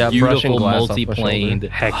this Yeah, brushing beautiful glass off my multi-planed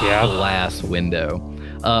Heck yeah. glass window.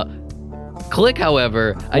 Click,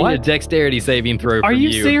 however, I need a dexterity saving throw from Are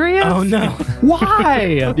you serious? Oh no.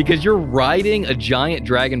 Why? Because you're riding a giant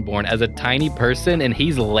dragonborn as a tiny person, and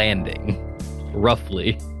he's landing,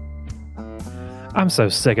 roughly. I'm so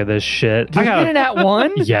sick of this shit. Did you get it at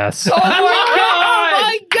 1? Yes. Oh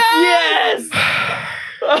my god! Yes!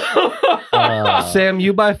 Sam,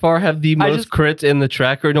 you by far have the most crits in the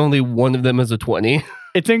tracker, and only one of them is a 20.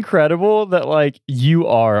 It's incredible that like you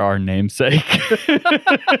are our namesake.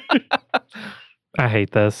 I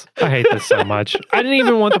hate this. I hate this so much. I didn't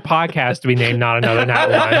even want the podcast to be named Not Another Nat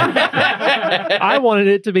One. I wanted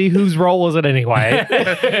it to be Whose Role Was It Anyway?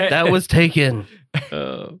 That was taken.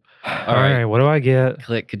 All All right, what do I get?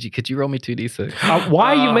 Click, could you roll me 2d6?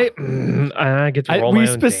 Why you made... I get to roll my We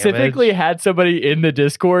own specifically damage. had somebody in the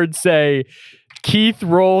Discord say, Keith,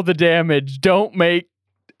 roll the damage. Don't make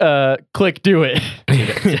Click do it.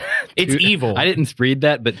 It's evil. I didn't read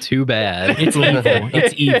that, but too bad. It's evil.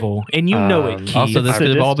 It's evil. And you know it, Keith. Also, this could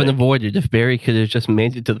have all been avoided if Barry could have just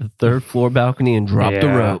made it to the 3rd floor balcony and dropped the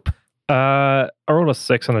Yeah. rope. I rolled a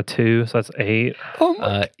 6 and a 2, so that's 8.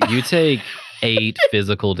 You take 8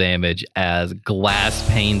 physical damage as glass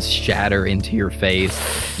panes shatter into your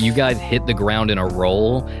face. You guys hit the ground in a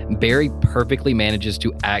roll. Barry perfectly manages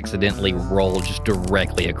to accidentally roll just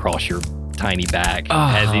directly across your tiny back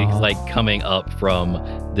as he's like coming up from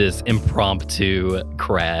this impromptu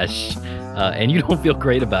crash. And you don't feel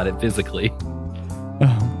great about it physically.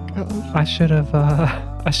 I should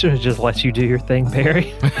have just let you do your thing,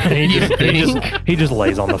 Barry. And he just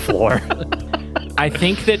lays on the floor. I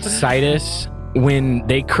think that Citus, when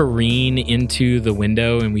they careen into the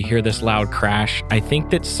window and we hear this loud crash, I think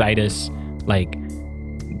that Citus like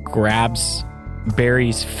grabs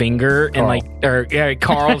Barry's finger and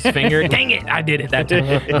Carl's finger. Dang it, I did it that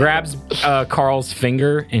time. Grabs Carl's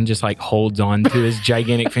finger and just like holds on to his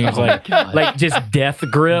gigantic fingers like just death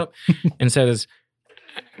grip and says,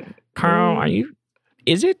 Carl,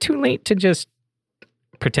 is it too late to just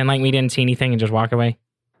pretend like we didn't see anything and just walk away?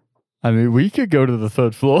 I mean, we could go to the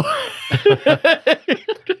 3rd floor.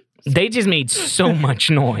 They just made so much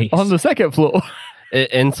noise. On the 2nd floor.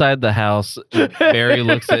 Inside the house, Barry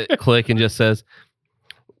looks at Click and just says,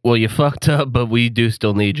 well, you fucked up, but we do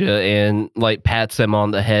still need you. And like pats him on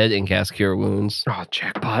the head and casts Cure Wounds. Oh,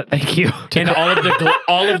 jackpot. Thank you. And all of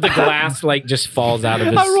the glass like just falls out of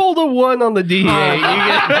his... I rolled a 1 on the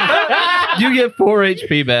D8. You get 4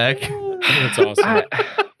 HP back. That's awesome.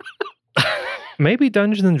 Maybe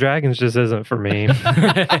Dungeons and Dragons just isn't for me.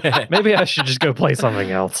 Maybe I should just go play something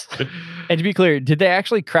else. And to be clear, did they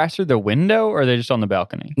actually crash through the window or are they just on the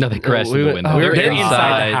balcony? No, they crashed through the window. They're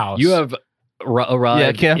inside the house. You have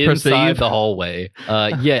arrived can't inside perceive. the hallway.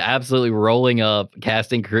 Absolutely rolling up,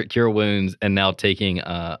 casting Cure Wounds, and now taking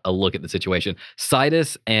a look at the situation.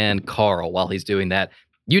 Citus and Carl, while he's doing that,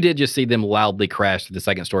 you did just see them loudly crash through the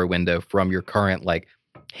 2nd story window from your current like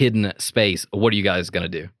hidden space. What are you guys going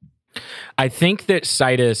to do? I think that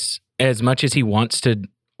Citus, as much as he wants to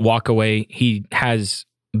walk away, he has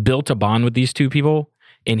built a bond with these two people,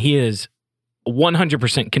 and he is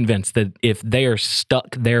 100% convinced that if they are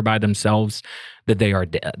stuck there by themselves, that they are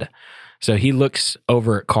dead. So he looks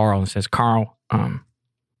over at Carl and says, Carl,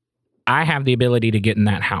 I have the ability to get in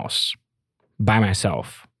that house by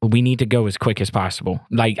myself. We need to go as quick as possible.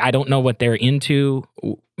 Like, I don't know what they're into.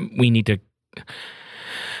 We need to...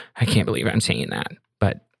 I can't believe I'm saying that,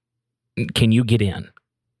 but can you get in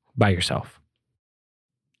by yourself?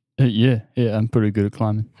 Yeah, I'm pretty good at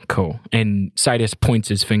climbing. Cool. And Citus points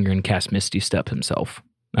his finger and casts Misty Step himself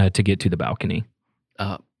to get to the balcony.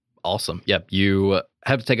 Awesome. Yep. You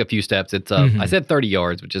have to take a few steps. It's I said 30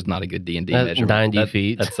 yards, which is not a good D&D measurement. 90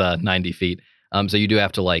 feet. That's 90 feet. So you do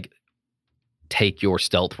have to like take your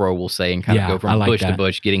stealth roll, we'll say, and kind of go from bush to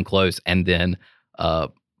bush, getting close, and then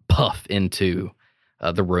puff into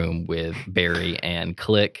the room with Barry and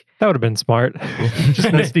Click. That would have been smart.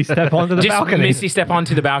 Just Misty step onto the balcony. Misty step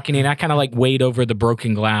onto the balcony, and I kind of like wade over the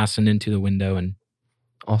broken glass and into the window. And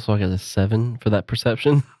also, I got a 7 for that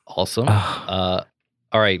perception. Awesome. All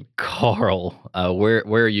right, Carl, where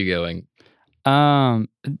are you going? I'm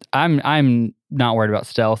not worried about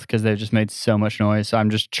stealth because they've just made so much noise. So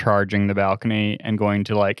I'm just charging the balcony and going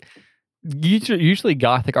to like. Usually,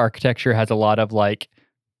 Gothic architecture has a lot of like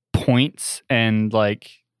points and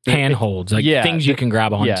like handholds, like things you can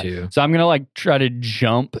grab onto. Yeah. So I'm gonna like try to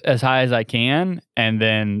jump as high as I can and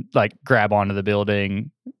then like grab onto the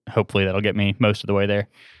building. Hopefully that'll get me most of the way there.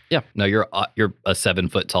 Yeah. No, you're a 7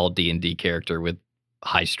 foot tall D&D character with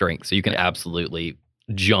high strength, so you can absolutely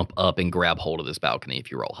jump up and grab hold of this balcony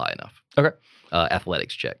if you roll high enough. Okay.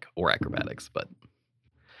 Athletics check or acrobatics, but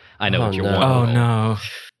I know what you're no. wanting. Oh no,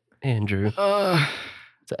 Andrew.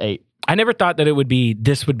 It's an 8. I never thought that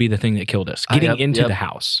this would be the thing that killed us. Getting into the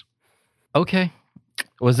house. Okay.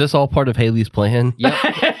 Was this all part of Haley's plan? Yep.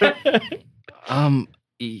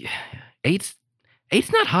 Eight's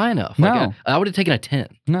not high enough. No. Like I would have taken a 10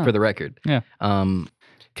 for the record. Yeah. Can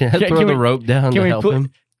I throw the rope down to help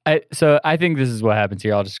him? So I think this is what happens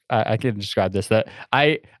here. I can describe this. That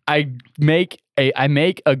I make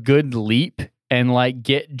a good leap and like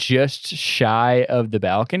get just shy of the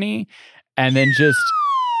balcony, and then just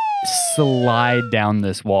slide down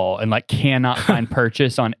this wall and like cannot find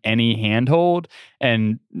purchase on any handhold,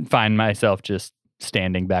 and find myself just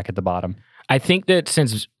standing back at the bottom. I think that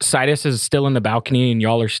since Sidus is still in the balcony and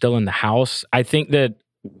y'all are still in the house, I think that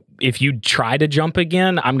if you try to jump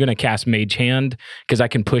again, I'm going to cast Mage Hand because I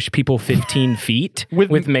can push people 15 feet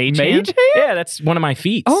with Mage Hand. Yeah, that's one of my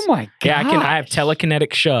feats. Oh my god! Yeah, I have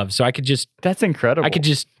telekinetic shove, so I could just. That's incredible. I could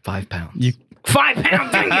just 5 pounds. 5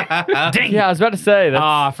 pounds. Dang it! Dang. Yeah, I was about to say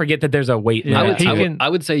that. Forget that there's a weight limit. I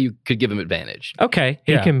would say you could give him advantage. Okay,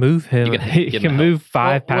 He can move him. You He can can move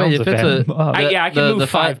 5 pounds if of it's him. I can move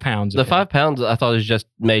 5 pounds. The 5 pounds I thought was just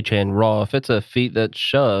Mage Hand raw. If it's a feat that's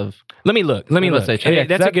shove, Let me look.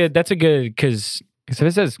 That's a good because if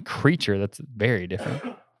it says creature, that's very different.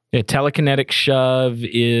 telekinetic shove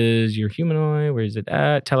is your humanoid. Where is it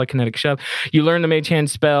at? Telekinetic shove. You learn the Mage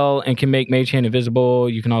Hand spell and can make Mage Hand invisible.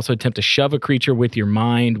 You can also attempt to shove a creature with your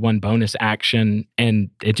mind, one bonus action, and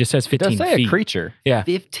it just says 15 It does say feet. a creature. Yeah.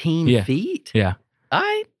 15 feet? Yeah.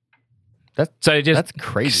 That's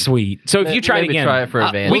crazy. Sweet. So if you try it maybe again, try it for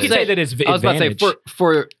advantage. we can say that it's I was about to say,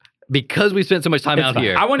 for because we spent so much time It's out fine.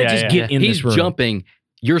 here, I want to just get in he's this room. jumping,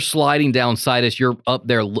 you're sliding down Sidus, you're up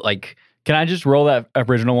there like... Can I just roll that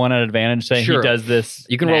original one at advantage, saying Sure. he does this?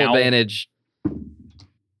 You can now? roll advantage.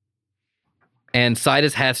 And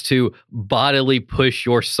Sidus has to bodily push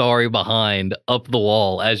your sorry behind up the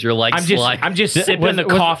wall as you're like sliding. I'm just sipping the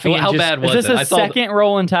coffee. How and just, bad was Is it? this I a saw second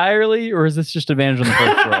roll entirely, or is this just advantage on the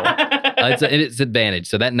first roll? it's advantage.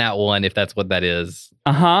 So that nat 1, if that's what that is.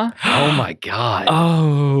 Uh-huh. Oh my God.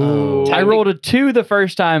 Oh. I rolled a 2 the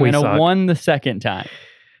first time We and a suck. 1 the second time.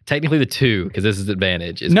 Technically the 2, because this is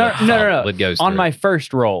advantage. Is No. What goes On through. my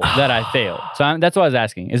first roll that I failed. So that's what I was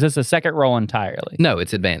asking. Is this a second roll entirely? No,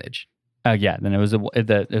 it's advantage. Oh yeah, then it was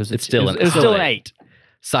It's still an 8.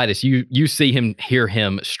 Sidus, you see him, hear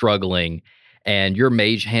him struggling, and your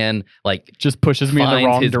Mage Hand like Just pushes me in the finds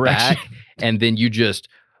wrong his direction. back, and then you just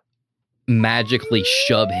magically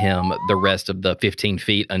shove him the rest of the 15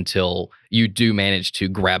 feet until you do manage to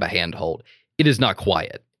grab a handhold. It is not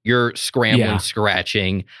quiet. You're scrambling,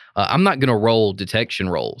 scratching. I'm not going to roll detection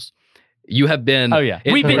rolls. You have been... Oh yeah.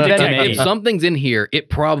 We've been detected. If something's in here, it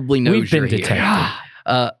probably knows We've been you're detected.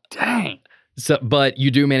 here. Dang. So, but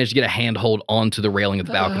you do manage to get a handhold onto the railing of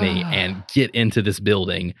the balcony and get into this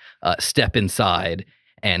building, step inside,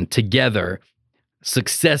 and together,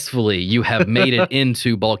 successfully, you have made it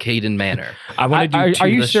into Balcaden Manor. I want to do Are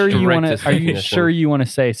you sure you want directest to? Are you definition. sure you want to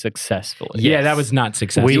say successfully? Yeah, that was not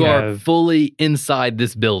successful. We You are have- fully inside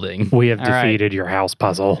this building. We have All right. defeated your house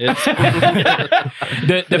puzzle. the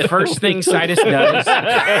first thing Sidus does.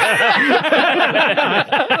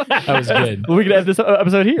 That was good. Well, we could have this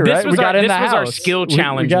episode here, This right? was, we got our, in this the was our house. skill We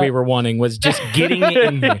challenge got- we were wanting, was just getting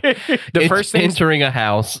in here. The first thing entering a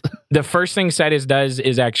house. The first thing Sidus does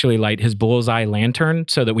is actually light his bullseye lantern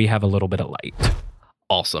so that we have a little bit of light.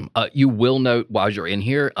 Awesome. You will note while you're in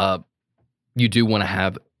here, you do want to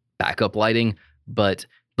have backup lighting, but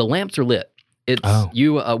the lamps are lit. It's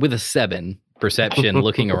you with a 7 perception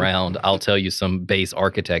looking around. I'll tell you some base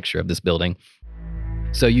architecture of this building.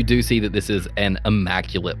 So you do see that this is an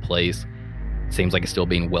immaculate place. Seems like it's still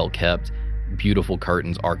being well kept. Beautiful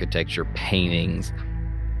curtains, architecture, paintings.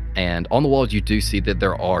 And on the walls, you do see that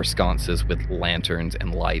there are sconces with lanterns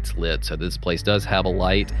and lights lit. So this place does have a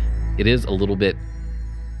light. It is a little bit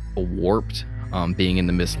warped, being in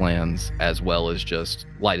the Mistlands, as well as just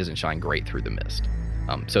light doesn't shine great through the mist.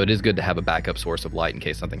 So it is good to have a backup source of light in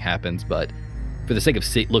case something happens. But for the sake of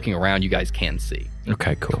looking around, you guys can see.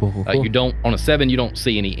 Okay, cool. You don't, on a 7, you don't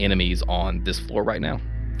see any enemies on this floor right now.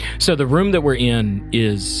 So the room that we're in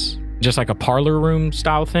is just like a parlor room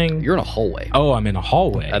style thing? You're in a hallway. Oh, I'm in a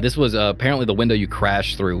hallway. This was apparently the window you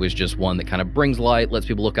crashed through was just one that kind of brings light, lets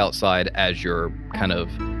people look outside as you're kind of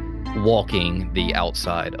walking the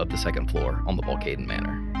outside of the second floor on the Balcaden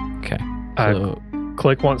Manor. Okay.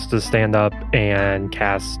 Click wants to stand up and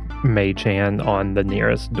cast Mage Hand on the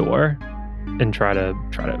nearest door and try to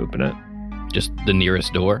open it. Just the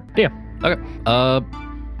nearest door? Yeah. Okay.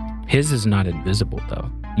 His is not invisible, though.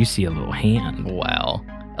 You see a little hand. Wow.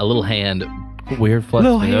 A little hand Weird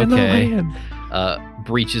flexing. Okay.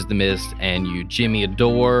 breaches the mist and you jimmy a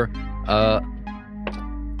door.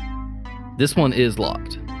 This one is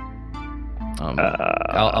locked.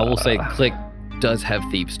 I will say Click does have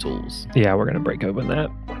thieves' tools. Yeah, we're gonna break open that.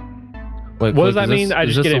 Wait, What does Click, that mean? I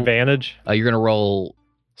is just this get a- advantage, You're going to roll.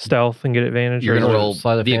 stealth, and get advantage. You're or- going to roll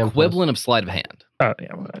sleight of the hand equivalent of sleight of hand. Oh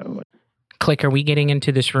yeah. Whatever. Click, are we getting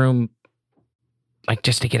into this room like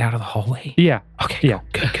just to get out of the hallway? Yeah. Okay. Yeah.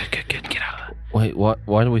 Good. Get out of it. Wait, what?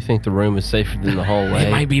 Why do we think the room is safer than the hallway? It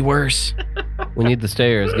might be worse. We need the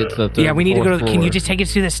stairs. Get to the third. Yeah, we need to go to. fourth Can you floor. just take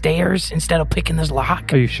us to the stairs instead of picking this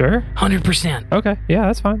lock? Are you sure? 100%. Okay. Yeah,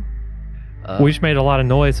 that's fine. Uh, We just made a lot of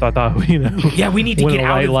noise, so I thought Yeah, we need to Wanna get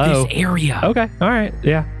out lay of low. this area. Okay. All right.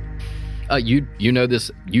 Yeah. you know this.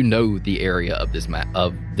 You know the area of this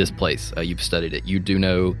of this place. You've studied it. You do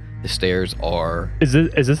know the stairs are. Is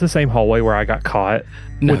this the same hallway where I got caught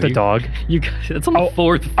No, with the you- dog? You guys, it's on the Oh,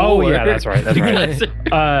 fourth floor. Oh yeah, that's right. That's You right.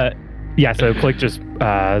 guys- Yeah. So Click just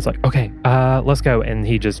is like, okay, let's go, and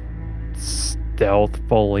he just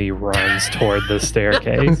stealthily runs toward the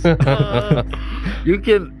staircase. You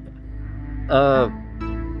can.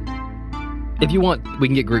 If you want, we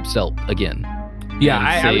can get group stealth again. Yeah,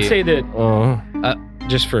 And I would see- say that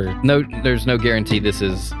just for No, there's no guarantee this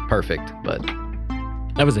is perfect, but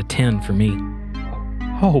that was a 10 for me.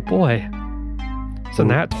 Oh boy. So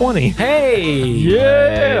nat 20. Hey,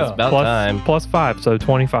 Hey, it's about Plus- time. plus 5, so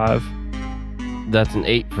 25. That's an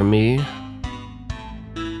 8 for me.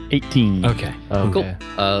 18. Okay. Okay.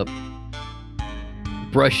 cool.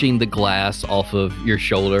 Brushing the glass off of your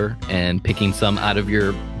shoulder and picking some out of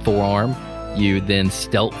your forearm, you then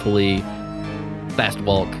stealthily fast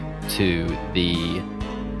walk to the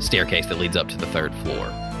staircase that leads up to the third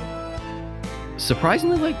floor.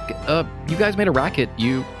 Surprisingly, you guys made a racket.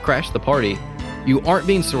 You crashed the party. You aren't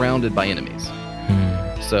being surrounded by enemies.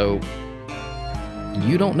 So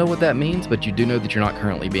you don't know what that means, but you do know that you're not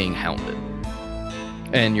currently being hounded.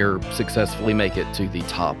 And you're successfully make it to the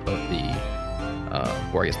top of the,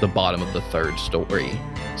 or I guess the bottom of the third story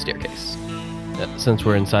staircase. Since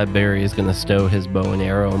we're inside, Barry is going to stow his bow and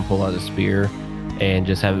arrow and pull out a spear and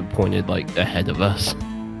just have it pointed like ahead of us.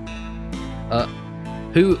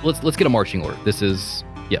 Let's get a marching order. Let's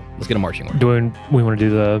get a marching order. Doing we want to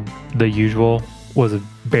do the usual. Was it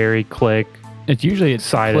Barry, Click? It's usually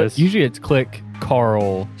Sidus. Usually it's Click,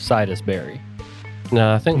 Carl, Sidus, Barry.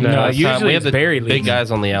 No, I think No, last time usually we have it's the Barry big leading.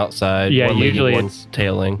 guys on the outside. Yeah, one leading, usually one's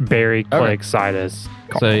tailing. Barry, Click, Sidus.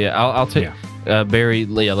 So yeah, I'll take Barry.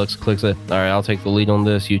 Yeah, looks clicks it. All right, I'll take the lead on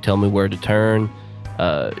this. You tell me where to turn.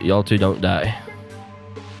 Y'all two don't die.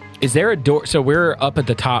 Is there a door? So we're up at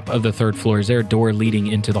the top of the third floor. Is there a door leading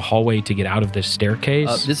into the hallway to get out of this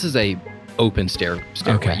staircase? This is a open stairway.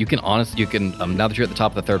 Okay. You can now that you're at the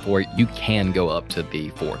top of the third floor, you can go up to the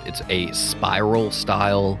fourth. It's a spiral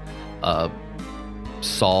style,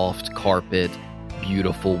 soft carpet,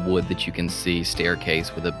 beautiful wood that you can see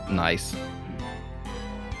staircase with a nice,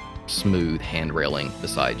 smooth hand railing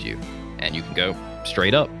beside you, and you can go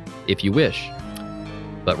straight up if you wish.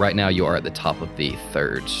 But right now you are at the top of the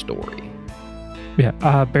third story.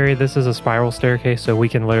 Yeah, Barry, this is a spiral staircase, so we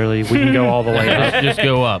can go all the way up. Just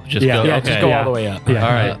go up. Just Yeah. go. yeah, okay. just go Yeah. all the way up. Yeah.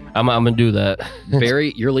 All right, I'm gonna do that.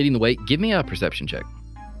 Barry, you're leading the way. Give me a perception check.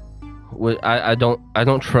 I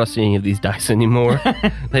don't trust any of these dice anymore.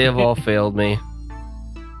 They have all failed me.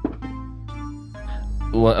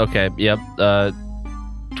 Well, okay. Yep.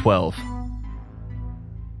 12.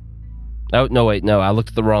 Oh no! Wait, no. I looked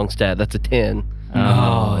at the wrong stat. That's a 10.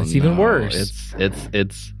 Oh, it's even worse.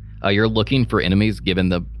 It's you're looking for enemies given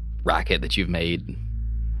the racket that you've made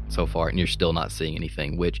so far, and you're still not seeing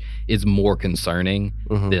anything, which is more concerning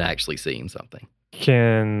Mhm. than actually seeing something.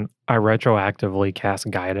 Can I retroactively cast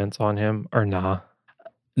guidance on him or nah?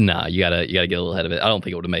 Nah, you gotta get a little ahead of it. I don't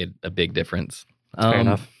think it would have made a big difference. Fair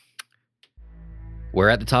enough. We're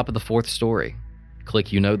at the top of the fourth story.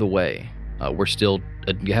 Click, you know the way. We're still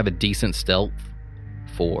you have a decent stealth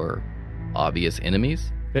for obvious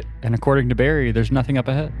enemies. And according to Barry, there's nothing up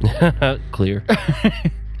ahead. Clear.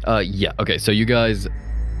 Yeah. Okay. So you guys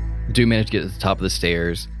do manage to get to the top of the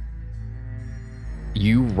stairs.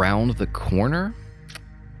 You round the corner,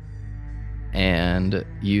 and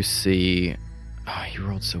you see. Oh, you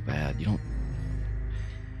rolled so bad. You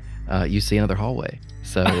don't. You see another hallway.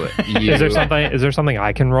 So you, Is there something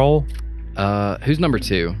I can roll? Who's number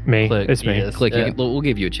 2? Me. Click, It's me. yes. Click. Yeah. We'll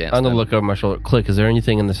give you a chance. I'm gonna then. look over my shoulder. Click. Is there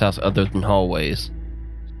anything in this house other than hallways?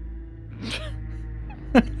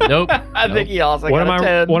 Nope. I think he also What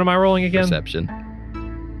am I rolling again? Perception.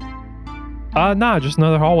 Nah, just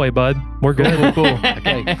another hallway, bud. We're good. Cool.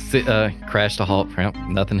 Okay. Crash the hall.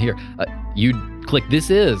 Nothing here. You click. This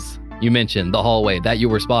is, you mentioned the hallway that you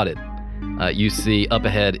were spotted. You see up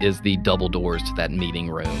ahead is the double doors to that meeting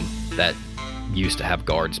room that used to have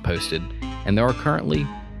guards posted. and there are currently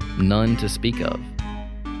none to speak of.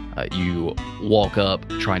 You walk up,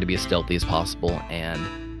 trying to be as stealthy as possible, and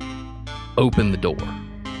open the door.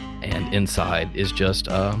 And inside is just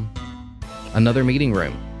another meeting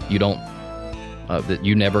room. You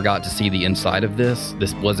never got to see the inside of this.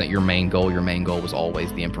 This wasn't your main goal. Your main goal was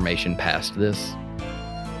always the information past this.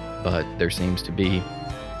 But there seems to be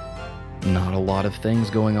not a lot of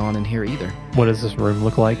things going on in here either. What does this room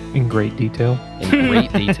look like in great detail? In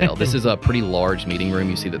great detail. This is a pretty large meeting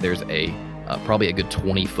room. You see that there's probably a good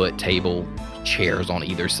 20-foot table, chairs on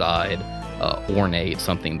either side, ornate,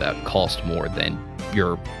 something that cost more than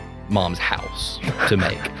your mom's house to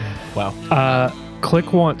make. Wow.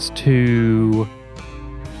 Click wants to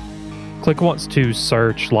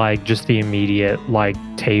search like just the immediate like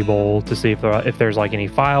table to see if there's like any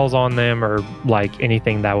files on them or like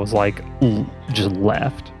anything that was like just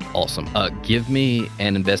left. Awesome. Give me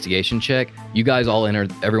an investigation check. You guys all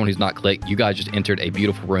entered, everyone who's not clicked, you guys just entered a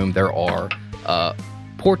beautiful room. There are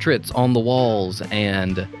portraits on the walls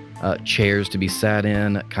and chairs to be sat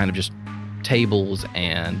in, kind of just tables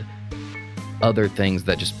and other things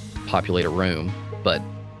that just populate a room, but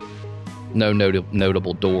no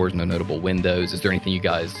notable doors, no notable windows. Is there anything you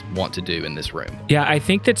guys want to do in this room? Yeah, I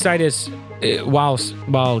think that Sidus,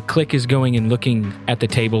 while Click is going and looking at the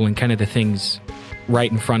table and kind of the things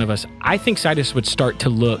right in front of us, I think Sidus would start to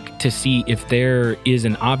look to see if there is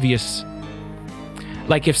an obvious,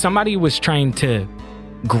 like if somebody was trying to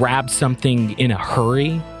grab something in a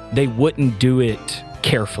hurry, they wouldn't do it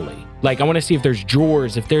carefully. Like, I want to see if there's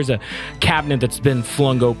drawers, if there's a cabinet that's been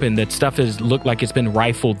flung open, that stuff has looked like it's been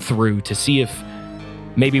rifled through, to see if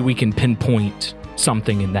maybe we can pinpoint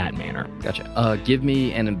something in that manner. Gotcha. Give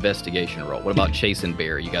me an investigation roll. What about Chase and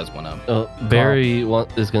Barry? You guys want to... Barry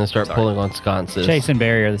is going to start pulling on sconces. Chase and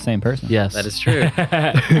Barry are the same person. Yes. That is true.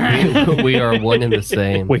 we are one and the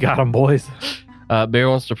same. We got them, boys. Barry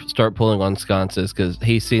wants to start pulling on sconces because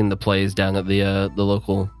he's seen the plays down at the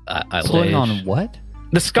local Pulling on what?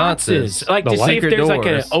 The sconces. Like, The to see if there's like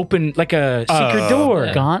doors. an open, like a secret door.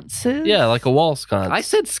 yeah. Sconces? Yeah, like a wall sconce. I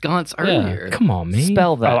said sconce earlier. Come on, man.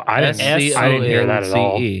 Spell that. Oh, I didn't hear that at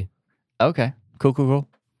all. SCONCE. Okay. Cool.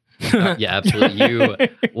 Yeah, absolutely.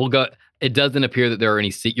 We'll go. It doesn't appear that there are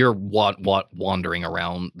any... You're wandering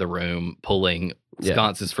around the room, pulling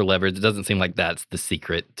sconces for levers. It doesn't seem like that's the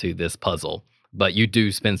secret to this puzzle. But you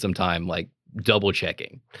do spend some time, like, double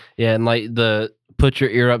checking. Yeah, and like put your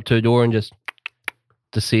ear up to a door and just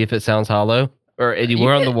to see if it sounds hollow or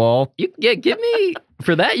anywhere on the wall. Give me...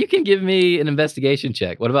 For that, you can give me an investigation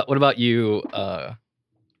check. What about you,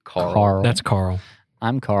 Carl? That's Carl.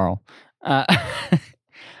 I'm Carl. I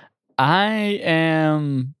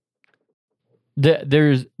am...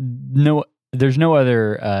 There's no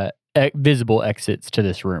other visible exits to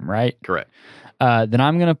this room, right? Correct. Then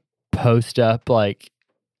I'm going to post up like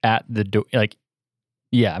at the door, I'm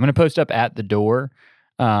going to post up at the door.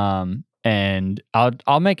 And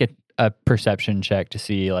I'll make a perception check to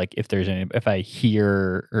see like if I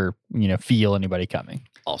hear or feel anybody coming.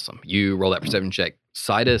 Awesome. You roll that perception check.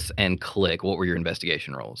 Sidus and Click, what were your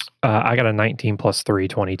investigation rolls? I got a 19 plus 3,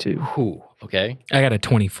 22. Ooh, okay. I got a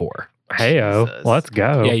 24. Heyo, Jesus. let's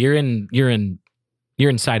go. Yeah, you're in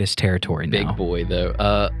Sidus territory now. Big boy,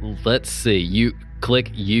 though. Let's see. You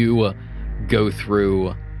go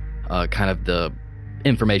through kind of the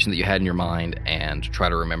information that you had in your mind and try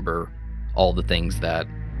to remember all the things that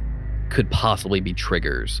could possibly be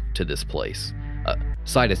triggers to this place.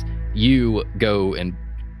 Sidus, you go and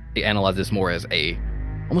analyze this more as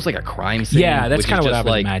almost like a crime scene. Yeah, that's kind of what I was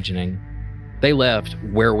like, imagining. They left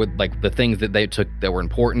where would like the things that they took that were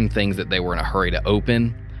important, things that they were in a hurry to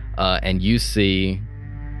open, and you see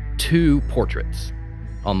 2 portraits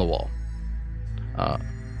on the wall.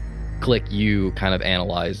 Click, you kind of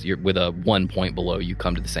analyze with a 1 point below, you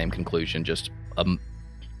come to the same conclusion, just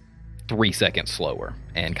 3 seconds slower,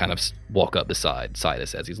 and kind of walk up beside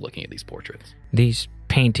Sidus as he's looking at these portraits. These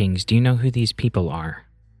paintings, do you know who these people are?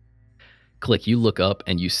 Click, you look up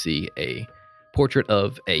and you see a portrait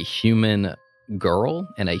of a human girl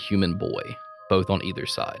and a human boy, both on either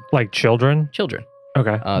side. Like children? Children.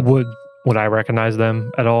 Okay. Would I recognize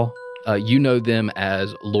them at all? You know them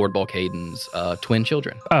as Lord Balcaden's twin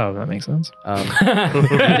children. Oh, that makes sense.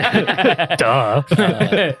 Duh.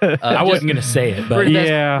 I wasn't going to say it, but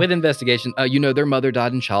yeah. With investigation, their mother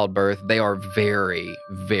died in childbirth. They are very,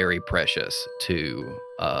 very precious to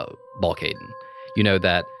Balcaden. You know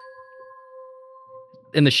that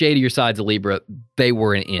in the shadier sides of Libra, they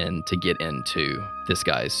were an in to get into this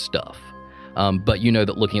guy's stuff. But you know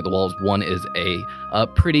that looking at the walls, one is a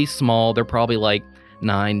pretty small, they're probably like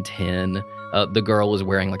 9, 10, The girl is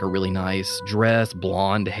wearing like a really nice dress,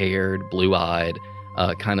 blonde-haired, blue-eyed,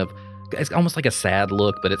 it's almost like a sad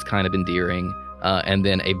look, but it's kind of endearing. And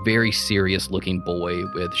then a very serious-looking boy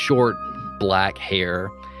with short black hair,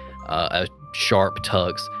 a sharp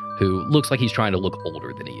tux, who looks like he's trying to look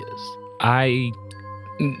older than he is.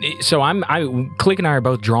 Click and I are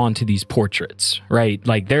both drawn to these portraits, right?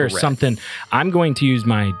 Like there's Correct. something. I'm going to use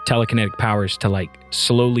my telekinetic powers to like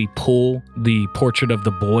slowly pull the portrait of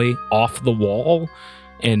the boy off the wall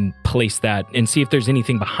and place that and see if there's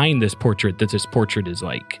anything behind this portrait that this portrait is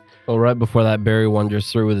like. Well, right before that, Barry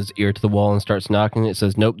wanders through with his ear to the wall and starts knocking. It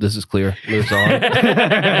says, "Nope, this is clear." Moves on.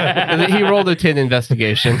 He rolled a 10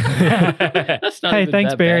 investigation. That's not Hey, even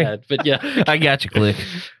thanks, that Barry. bad, but yeah. I got you, Click.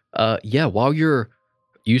 While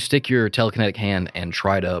you stick your telekinetic hand and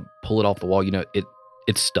try to pull it off the wall,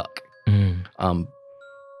 it's stuck.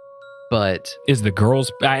 But Is the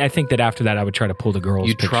girls? I think that after that, I would try to pull the girls.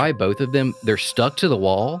 you picture. try both of them. They're stuck to the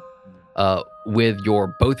wall. With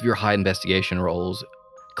both of your high investigation rolls,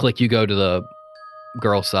 Click, you go to the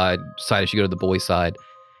girl side. Sidus, you go to the boy side,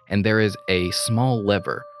 and there is a small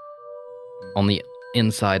lever on the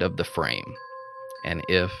inside of the frame. And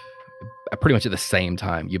if pretty much at the same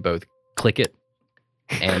time, you both click it,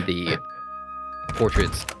 and the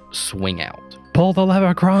portraits swing out. Pull the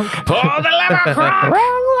lever, Kronk. Pull the lever,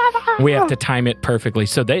 Kronk! We have to time it perfectly.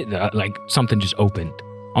 So they like something just opened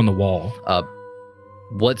on the wall.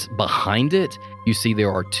 What's behind it? You see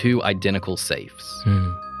there are two identical safes.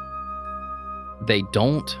 They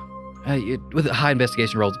don't, with high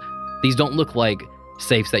investigation rolls, these don't look like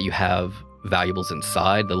safes that you have valuables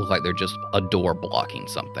inside. They look like they're just a door blocking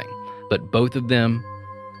something. But both of them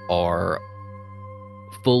are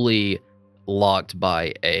fully locked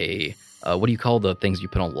by a, what do you call the things you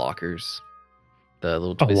put on lockers? The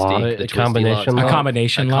little A lock. twisty, A the twisty combination locks. A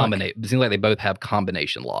combination lock. It seems like they both have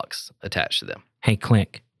combination locks attached to them. Hey,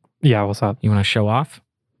 Clink, Yeah, what's up? you want to show off?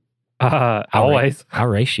 Always. I'll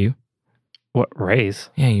race you. What raise?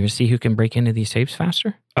 Yeah, you want to see who can break into these safes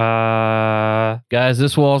faster? Guys,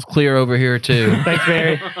 this wall's clear over here, too. Thanks,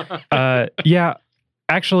 Barry. Yeah,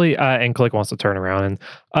 actually, and Click wants to turn around.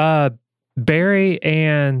 And Barry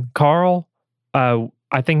and Carl,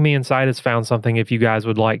 I think me and Sidus found something if you guys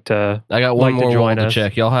would like to. I got one Like to more join wall to us.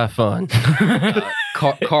 check. Y'all have fun.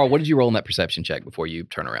 Carl, what did you roll in that perception check before you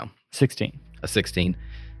turn around? 16. A 16.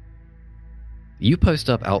 You post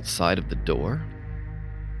up outside of the door,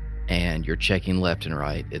 and you're checking left and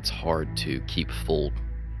right. It's hard to keep full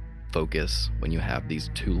focus when you have these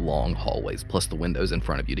two long hallways, plus the windows in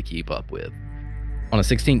front of you to keep up with. On a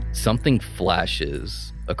 16, something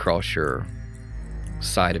flashes across your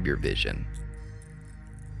side of your vision.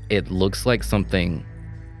 It looks like something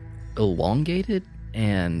elongated,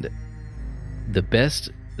 and the best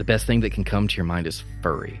thing that can come to your mind is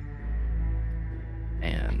furry.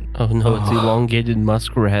 And Oh, no, it's elongated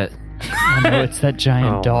muskrat. I know it's that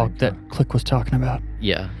giant Oh, dog my that Click was talking about.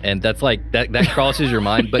 yeah, and that's like that crosses your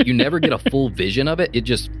mind, but you never get a full vision of it. It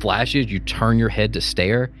just flashes, you turn your head to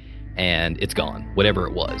stare, and it's gone, whatever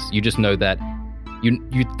it was. You just know that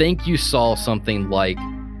you think you saw something like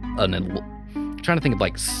trying to think of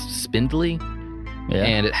like spindly, Yeah.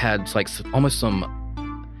 and it had like almost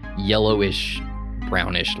some yellowish,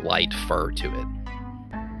 brownish light fur to it.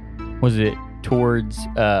 Was it towards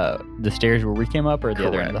the stairs where we came up or the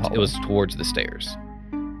other end of the hallway? It was towards the stairs.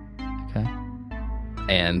 Okay.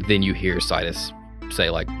 And then you hear Sidus say,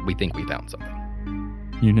 like, "We think we found something."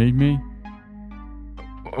 You need me?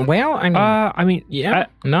 Well, I mean, yeah,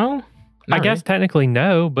 no. I Not guess technically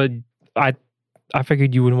no, but I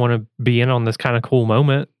figured you would want to be in on this kind of cool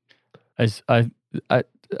moment.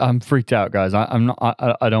 I'm freaked out, guys. I'm not.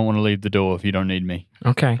 I don't want to leave the door if you don't need me.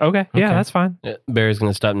 really. Okay. Okay, yeah, Okay. that's fine. Yeah, Barry's going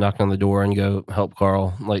to stop knocking on the door and go help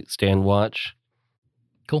Carl, like stand watch.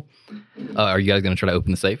 Cool. Are you guys going to try to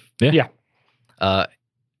open the safe? Yeah.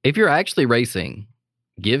 If you're actually racing,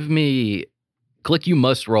 give me... Click, you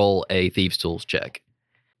must roll a Thieves' Tools check.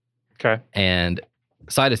 Okay. And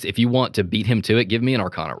Sidus, if you want to beat him to it, give me an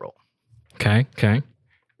Arcana roll. Okay.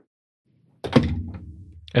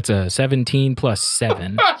 That's a 17 plus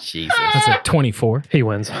 7. Jesus. That's a 24. He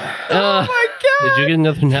wins. Uh, Did you get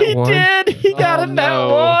another net one? He got a nat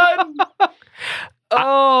one.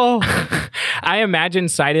 Oh. I imagine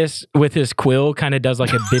Sidus with his quill kind of does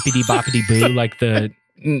like a bippity boppity boo, like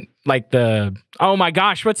the oh my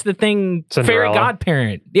gosh, what's the thing? Fairy Cinderella.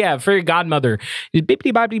 godparent. Yeah, fairy godmother.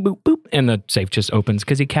 Bippity boppity boop boop, and the safe just opens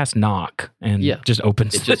because he casts knock and Yeah. just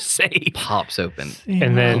opens It the just safe. pops open.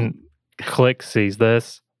 And then Click sees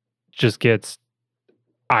this, just gets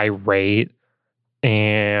irate,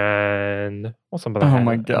 And what's something? Oh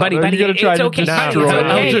my god, Buddy, Are you gonna try it's to okay. destroy It's it? okay.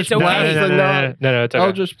 I'll It's just blast okay. the knot. No, it's okay.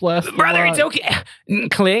 I'll just blast the Brother, lock. it's okay.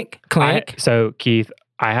 Click. So Keith,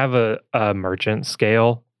 I have a merchant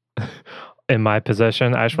scale in my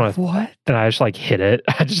possession. I just want to, What? and I just like hit it.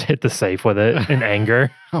 I just hit the safe with it in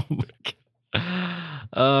anger. Oh my god.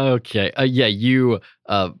 Okay. You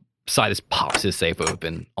Sidus pops his safe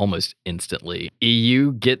open almost instantly.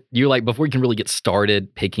 You like before you can really get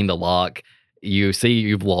started picking the lock, you see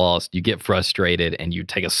you've lost, you get frustrated, and you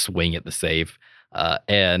take a swing at the safe.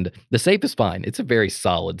 And the safe is fine. It's a very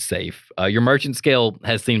solid safe. Your merchant scale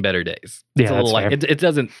has seen better days. Yeah, It's a little that's like fair. it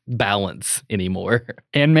doesn't balance anymore.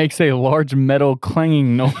 And makes a large metal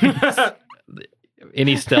clanging noise.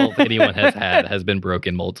 Any stealth anyone has had has been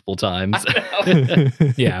broken multiple times.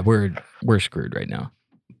 Yeah, we're screwed right now.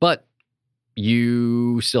 But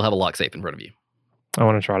you still have a lock safe in front of you. I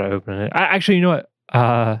want to try to open it. Actually, you know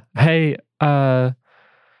what? Hey,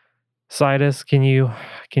 Sidus, can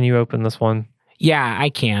you open this one? Yeah, I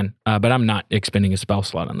can, but I'm not expending a spell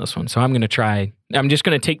slot on this one. So I'm going to try. I'm just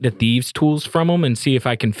going to take the thieves' tools from them and see if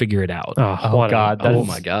I can figure it out. Oh, God, Oh That's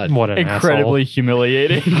my god. What an incredibly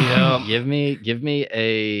humiliating. Yeah. Give me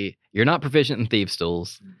a. You're not proficient in thieves'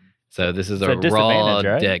 tools, so this is It's a a raw disadvantage,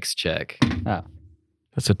 right? dex check.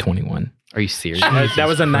 That's a 21. Are you serious? That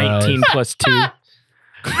was a 19 plus 2.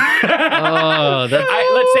 Oh, that's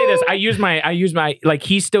Let's say this. I use my like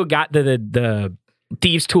he's still got the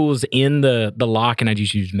thieves' tools in the lock, and I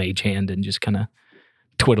just use mage hand and just kind of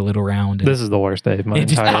twiddle it around. And This is the worst day of my it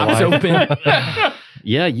just entire pops life. open.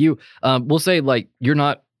 yeah. You we'll say like you don't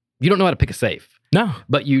know how to pick a safe, No.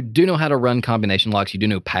 but you do know how to run combination locks. You do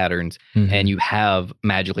know patterns, and you have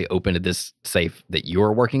magically opened this safe that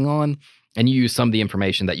you're working on, and you use some of the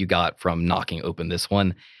information that you got from knocking open this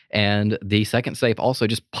one. And the second safe also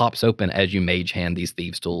just pops open as you mage hand these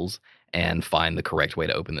thieves' tools and find the correct way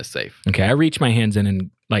to open this safe. Okay, I reach my hands in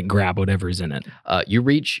and like grab whatever's in it. You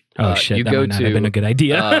reach. Oh shit! You That go might not have been a good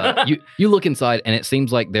idea. you look inside, and it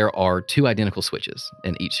seems like there are 2 identical switches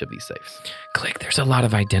in each of these safes. Click. There's a lot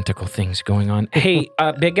of identical things going on. Hey,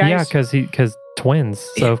 big guys. Yeah, because twins.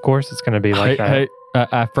 So of course it's going to be like that.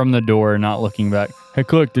 Hey, from the door, not looking back. Hey,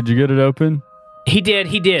 Click, did you get it open? He did.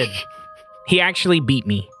 He actually beat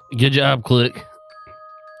me. Good job, Click.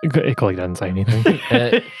 Click doesn't say anything.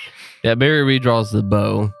 Yeah, Barry redraws the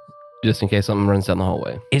bow just in case something runs down the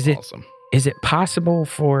hallway. Is it Awesome. possible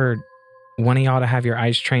for one of y'all to have your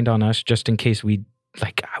eyes trained on us just in case we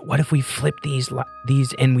like? What if we flip these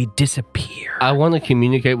and we disappear? I want to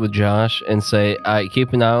communicate with Josh and say,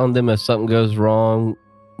 keep an eye on them. If something goes wrong,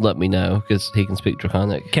 let me know, because he can speak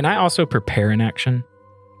Draconic. Can I also prepare an action?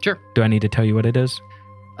 Sure. Do I need to tell you what it is?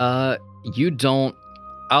 You don't.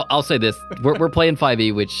 I'll say this: we're playing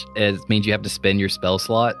 5e, which means you have to spend your spell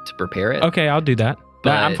slot to prepare it. Okay, I'll do that.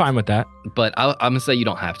 I'm But- fine with that. But I'm gonna say you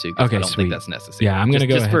don't have to. 'Cause Okay, I don't sweet. think that's necessary. Yeah, I'm gonna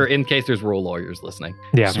go just ahead. for in case there's rule lawyers listening.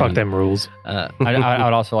 Yeah, Sweet. fuck them rules. I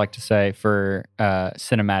would also like to say, for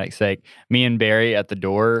cinematic sake, me and Barry at the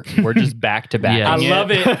door, we're just back to back. Yeah. I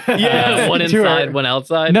love it. Yes. one To inside, her- one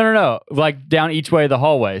outside. No. Like down each way of the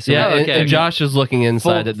hallway. So Yeah, okay. and Josh is looking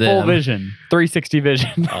inside at them. full vision, 360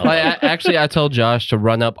 vision. I told Josh to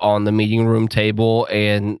run up on the meeting room table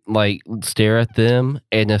and like stare at them,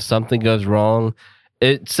 and if something goes wrong,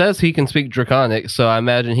 it says he can speak Draconic, so I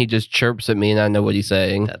imagine he just chirps at me and I know what he's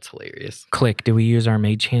saying. That's hilarious. Click. Do we use our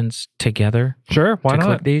mage hands together Sure, why to not?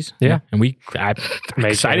 click these? Yeah. And Mage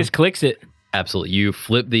Sidus hand. clicks it. Absolutely. You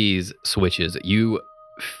flip these switches. You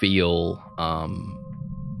feel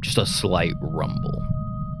just a slight rumble,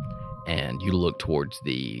 and you look towards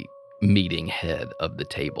the meeting head of the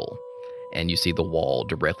table, and you see the wall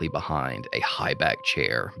directly behind a high back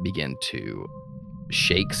chair begin to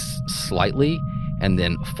shake slightly and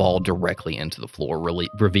then fall directly into the floor, really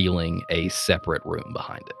revealing a separate room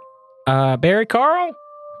behind it. Barry, Carl,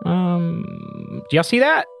 do y'all see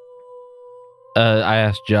that? I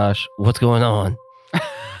asked Josh, what's going on?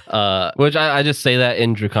 Which I just say that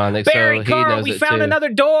in Draconic, Barry, so he Carl, knows we it found too. another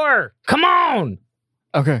door. Come on.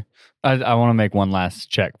 Okay. I want to make one last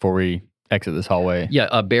check before we exit this hallway.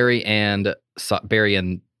 Yeah, Barry and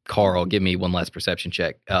Carl, give me one last perception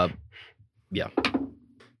check.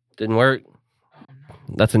 Didn't work.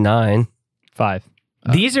 That's a 9. 5.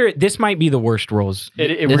 This might be the worst rolls. It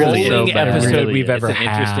This is really so is. bad. episode It really we've is. ever It's an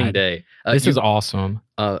interesting had. day. This is awesome.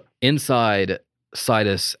 Inside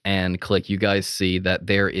Sidus and Click, you guys see that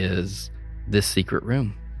there is this secret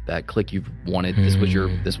room that Click you've wanted. This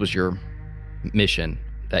was your mission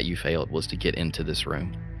that you failed, was to get into this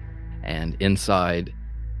room. And inside,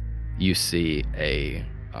 you see a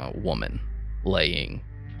woman laying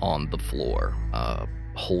on the floor,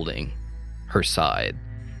 holding her side,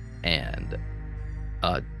 and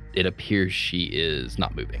it appears she is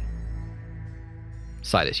not moving.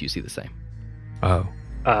 Sidus, you see the same. Oh.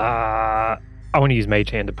 I want to use Mage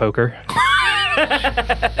Hand to poke her.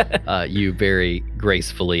 You very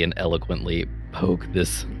gracefully and eloquently poke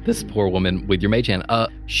this poor woman with your mage hand.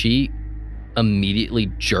 She immediately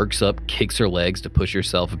jerks up, kicks her legs to push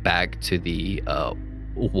herself back to the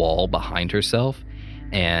wall behind herself,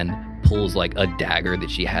 and pulls like a dagger that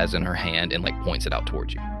she has in her hand and like points it out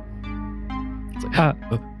towards you. It's like,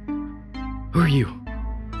 who are you?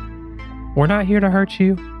 We're not here to hurt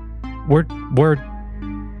you. We're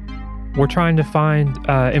trying to find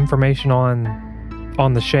information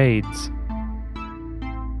on the shades.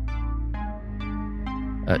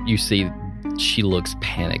 You see, she looks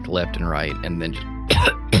panicked left and right, and then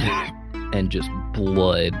just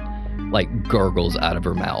blood like gurgles out of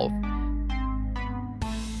her mouth.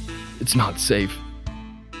 It's not safe.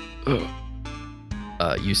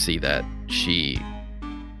 You see that she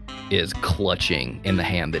is clutching in the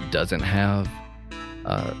hand that doesn't have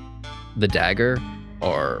the dagger,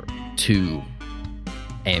 or 2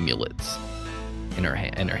 amulets in her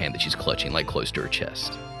hand that she's clutching like close to her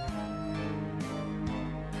chest.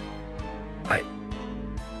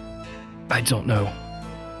 I don't know.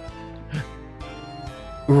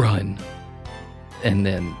 Run. And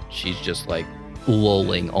then she's just like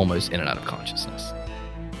lolling almost in and out of consciousness.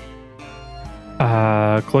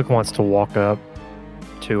 Click wants to walk up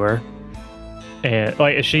to her. And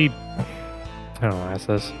like, is she, I don't know how to ask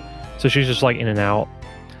this. So she's just like in and out.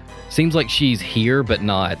 Seems like she's here, but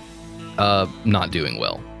not doing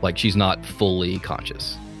well. Like she's not fully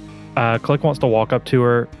conscious. Click wants to walk up to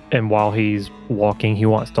her, and while he's walking, he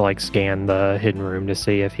wants to like scan the hidden room to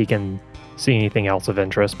see if he can see anything else of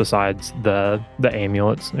interest besides the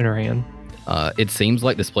amulets in her hand. It seems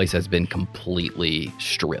like this place has been completely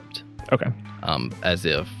stripped. Okay. As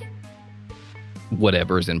if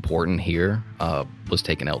whatever's important here was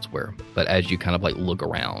taken elsewhere. But as you kind of like look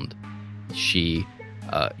around, you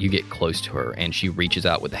get close to her, and she reaches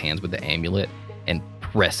out with the hands with the amulet and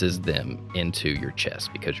presses them into your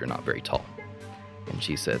chest because you're not very tall. And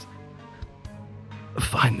she says,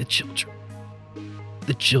 "Find the children.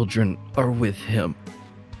 The children are with him."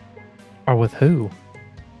 Or with who?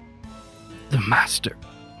 The master.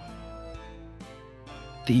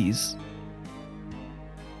 These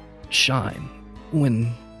shine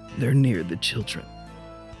when they're near the children.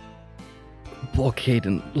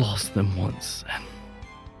 Blockhaden lost them once, and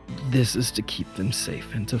this is to keep them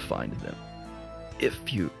safe and to find them.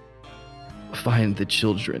 If you find the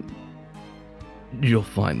children, you'll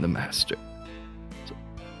find the master. So,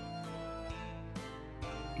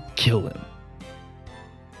 kill him.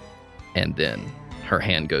 And then her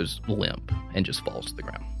hand goes limp and just falls to the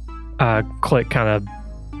ground. Click kind of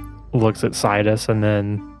looks at Sidus and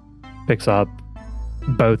then picks up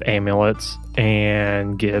both amulets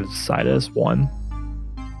and gives Sidus one.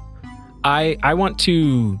 I want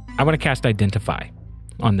to cast Identify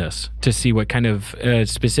on this to see what kind of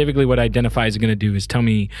specifically what Identify is going to do is tell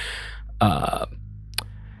me.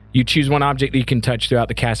 You choose one object that you can touch throughout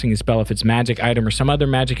the casting of the spell. If it's magic item or some other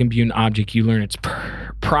magic imbued object, you learn its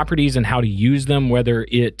properties and how to use them, whether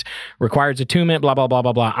it requires attunement, blah, blah, blah,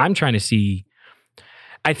 blah, blah. I'm trying to see.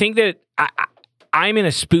 I think that I'm in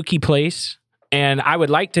a spooky place, and I would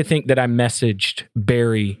like to think that I messaged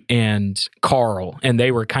Barry and Carl, and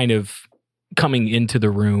they were kind of coming into the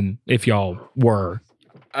room if y'all were.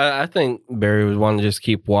 I think Barry would want to just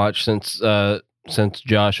keep watch since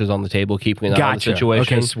Josh is on the table, keeping an eye on the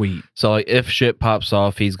situation. Okay, sweet. So like, if shit pops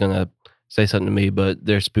off, he's gonna say something to me. But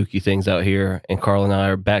there's spooky things out here, and Carl and I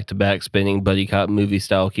are back to back spinning buddy cop movie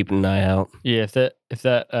style, keeping an eye out. Yeah, if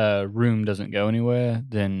that room doesn't go anywhere,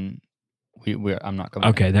 then I'm not going.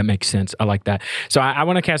 Okay, that makes sense. I like that. So I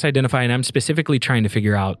want to cast Identify, and I'm specifically trying to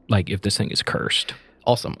figure out like if this thing is cursed.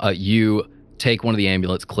 Awesome. You take one of the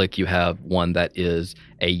amulets. Click. You have one that is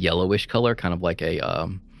a yellowish color, kind of like a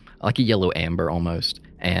yellow amber almost.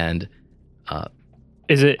 And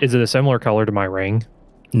is it a similar color to my ring?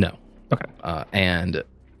 No. Okay. And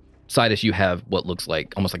Sidus, you have what looks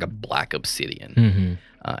like almost like a black obsidian.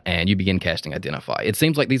 Mm-hmm. And you begin casting Identify. It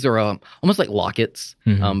seems like these are almost like lockets,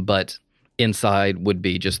 Mm-hmm. but inside would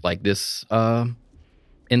be just like this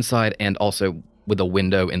inside, and also with a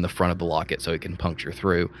window in the front of the locket so it can puncture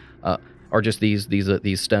through, are just these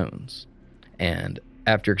stones. And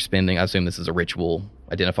after expending, I assume this is a ritual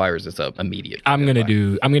identifier, or is this a immediate? I'm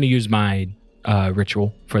gonna use my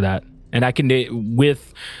ritual for that, and I can do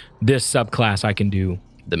with this subclass. I can do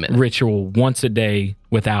the minute ritual once a day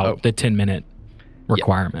without the 10-minute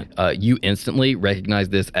requirement. You instantly recognize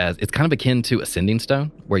this as, it's kind of akin to a sending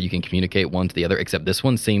stone, where you can communicate one to the other, except this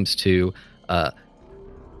one seems to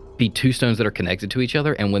be two stones that are connected to each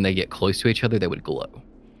other, and when they get close to each other, they would glow.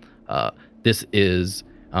 This is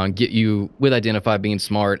get you with identify being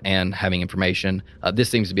smart and having information. This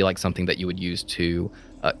seems to be like something that you would use to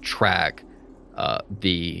track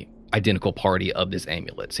the identical party of this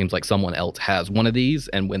amulet. Seems like someone else has one of these,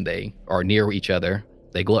 and when they are near each other,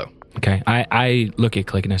 they glow. Okay. I look at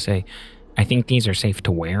Click and I say, I think these are safe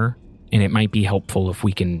to wear, and it might be helpful if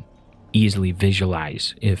we can easily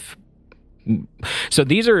visualize if. So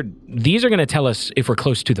these are going to tell us if we're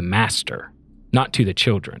close to the master, not to the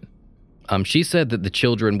children. She said that the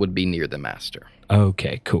children would be near the master.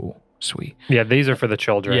 Okay, cool. Sweet. Yeah, these are for the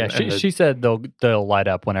children. Yeah, she said they'll light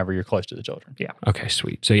up whenever you're close to the children. Yeah. Okay,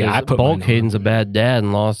 sweet. So yeah, I put Bulkhaden's a bad dad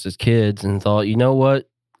and lost his kids and thought, you know what?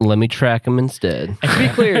 Let me track him instead. And to be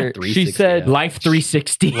clear, she said Life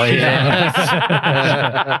 360.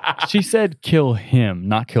 she said kill him,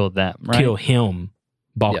 not kill them. Right? Kill him,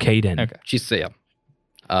 Bulkhaden. Okay. She said,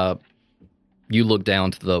 you look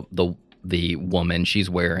down to the woman. She's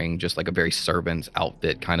wearing just like a very servant's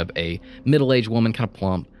outfit, kind of a middle-aged woman, kind of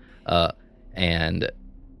plump, and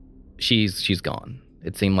she's gone.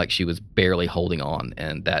 It seemed like she was barely holding on,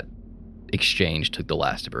 and that exchange took the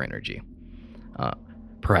last of her energy.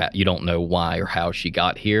 Perhaps you don't know why or how she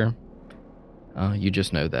got here. You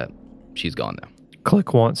just know that she's gone now.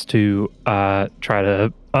 Click wants to try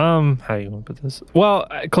to how do you want to put this? Well,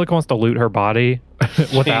 Click wants to loot her body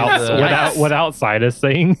without Sidus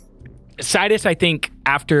seeing. Sidus, I think,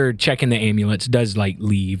 after checking the amulets, does like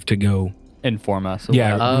leave to go. Inform us.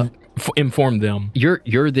 Inform them.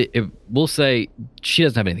 We'll say she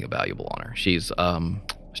doesn't have anything valuable on her. She's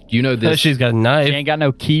this. She's got a knife. She ain't got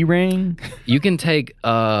no key ring. You can take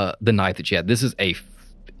the knife that she had. This is a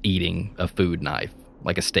food knife,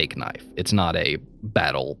 like a steak knife. It's not a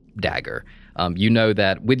battle dagger. You know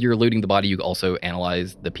that with your looting the body, you also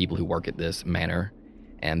analyze the people who work at this manor,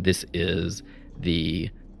 and this is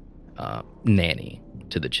the nanny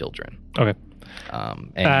to the children. Okay.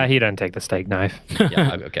 And he doesn't take the steak knife.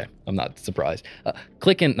 Yeah, okay. I'm not surprised.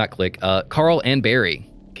 Carl and Barry,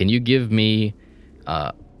 can you give me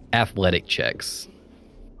athletic checks?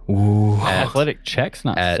 Ooh. Athletic checks,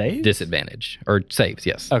 not at saves? Disadvantage. Or saves,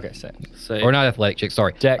 yes. Okay, saves. Or not athletic checks,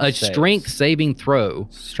 sorry. Dex a saves. strength saving throw.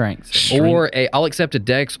 Strength. Or I'll accept a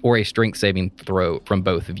dex or a strength saving throw from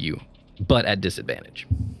both of you, but at disadvantage.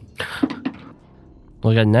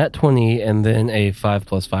 Well, I got a nat 20 and then a 5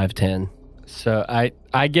 + 5, 10. So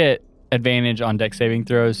I get advantage on dex saving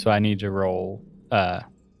throws, so I need to roll.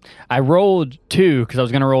 I rolled 2 because I was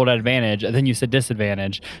going to roll at advantage, and then you said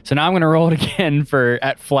disadvantage. So now I'm going to roll it again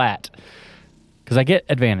at flat because I get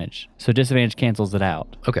advantage. So disadvantage cancels it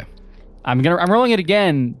out. Okay. I'm rolling it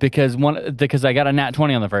again because I got a nat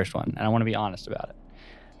 20 on the first one, and I want to be honest about it.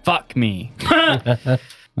 Fuck me.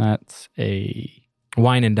 That's a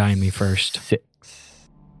Wine and dine me first. 6.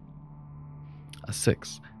 A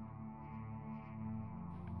 6.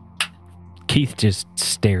 Keith just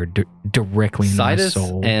stared directly into my Sidus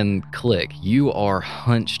soul. and Click, you are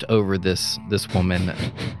hunched over this woman.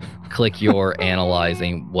 Click, you're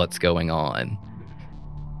analyzing what's going on.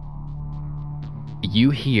 You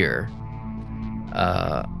hear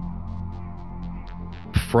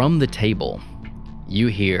from the table,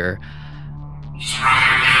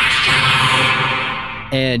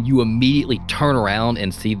 and you immediately turn around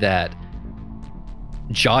and see that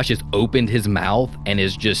Josh has opened his mouth and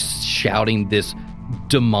is just shouting this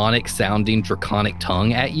demonic sounding draconic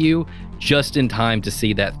tongue at you, just in time to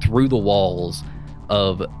see that through the walls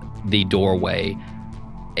of the doorway,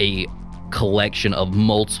 a collection of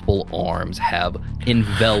multiple arms have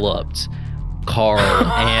enveloped Carl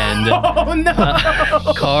and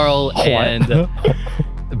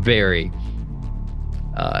and Barry.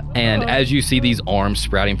 And as you see these arms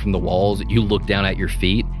sprouting from the walls, you look down at your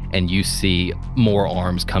feet and you see more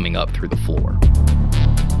arms coming up through the floor.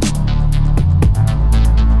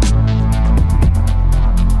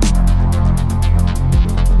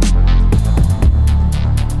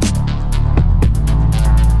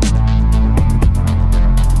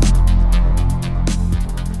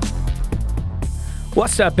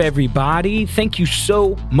 What's up, everybody? Thank you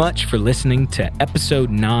so much for listening to episode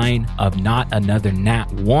 9 of Not Another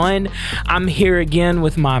Nat 1. I'm here again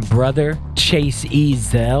with my brother, Chase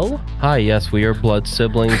Ezel. Hi, yes, we are blood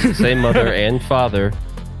siblings, the same mother and father.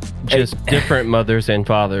 Just different mothers and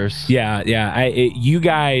fathers. Yeah. You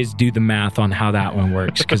guys do the math on how that one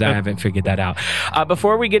works because I haven't figured that out.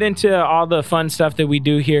 Before we get into all the fun stuff that we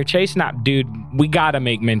do here, Chase, dude, we got to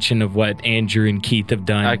make mention of what Andrew and Keith have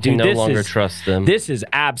done. I can no longer trust them. This is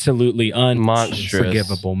absolutely Monstrous.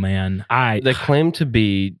 unforgivable, man. They claim to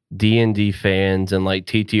be D&D fans and like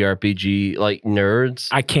TTRPG like nerds.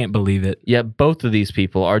 I can't believe it. Yet both of these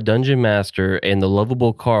people, our dungeon master and the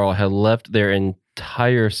lovable Carl, had left their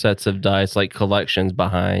entire sets of dice, like collections,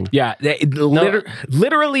 behind. Yeah,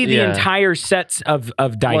 literally the entire sets of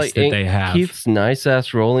dice that they have. Keith's nice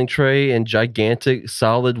ass rolling tray and gigantic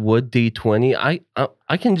solid wood D20.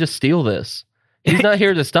 I can just steal this. He's not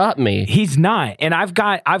here to stop me. He's not. And I've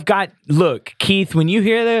got look, Keith, when you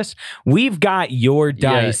hear this, we've got your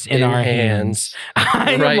dice in our hands.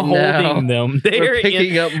 I am holding them. We're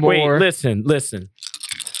picking up more. Wait, listen.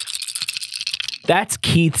 That's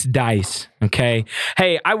Keith's dice, okay?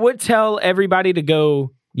 Hey, I would tell everybody to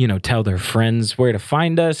go, tell their friends where to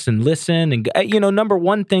find us and listen. And, number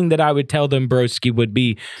one thing that I would tell them, broski, would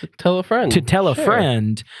be to tell a friend. A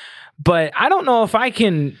friend. But I don't know if I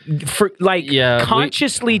can,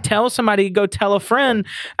 consciously tell somebody to go tell a friend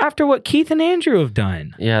after what Keith and Andrew have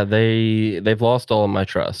done. Yeah, they've lost all of my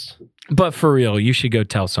trust. But for real, you should go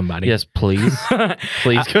tell somebody. Yes, please.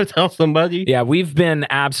 Please go tell somebody. Yeah, we've been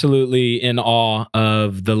absolutely in awe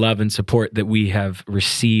of the love and support that we have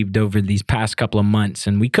received over these past couple of months.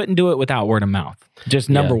 And we couldn't do it without word of mouth. Just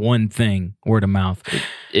number one thing, word of mouth.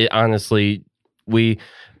 Honestly, we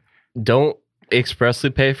don't expressly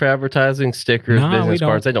pay for advertising, stickers, business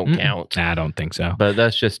cards. They don't count. I don't think so. But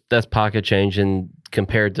that's pocket change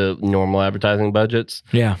compared to normal advertising budgets.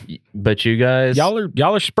 Yeah. But you guys,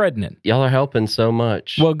 y'all are spreading it. Y'all are helping so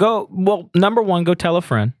much. Well, number one, go tell a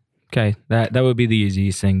friend. Okay. That would be the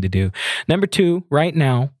easiest thing to do. Number two, right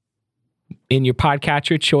now, in your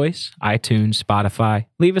podcatcher choice, iTunes, Spotify,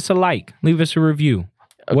 leave us a like, leave us a review.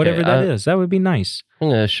 Okay, whatever that is. That would be nice. I'm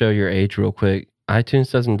going to show your age real quick.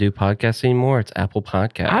 iTunes doesn't do podcasts anymore. It's Apple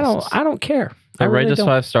Podcasts. I don't care. Rate us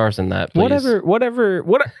 5 stars in that, please. Whatever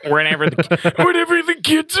the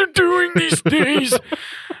kids are doing these days.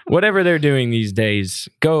 Whatever they're doing these days,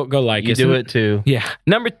 go like us. You do it too. Yeah.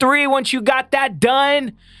 Number 3, once you got that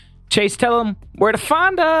done, Chase, tell them where to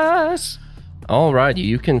find us. Alrighty,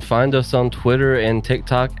 you can find us on Twitter and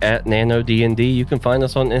TikTok at NanoDND. You can find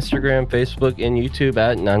us on Instagram, Facebook, and YouTube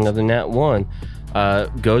at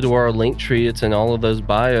NoneOtherNat1. Go to our link tree. It's in all of those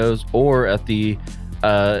bios, or at the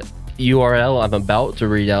URL I'm about to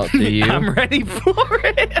read out to you. I'm ready for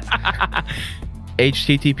it.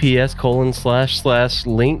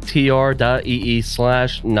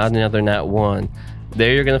 https://linktr.ee/NotAnotherNat1.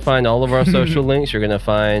 There you're going to find all of our social links. You're going to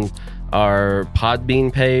find our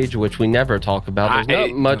Podbean page, which we never talk about. There's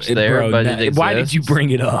not much there, but it exists. Why did you bring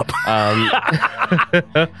it up?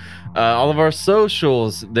 All of our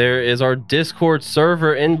socials. There is our Discord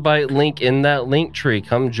server invite link in that link tree.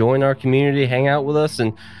 Come join our community, hang out with us,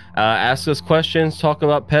 and ask us questions, talk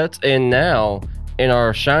about pets. And now, in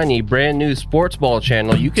our shiny, brand new sports ball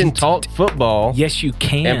channel, you can talk football. Yes, you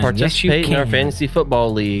can. And participate in our fantasy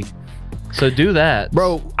football league. So do that.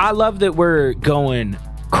 Bro, I love that we're going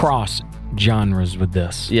cross genres with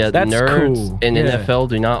this. Yeah, that's nerds cool. in NFL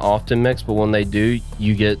do not often mix, but when they do,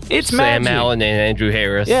 you get Sam Allen and Andrew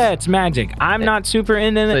Harris. Yeah, it's magic. I'm not super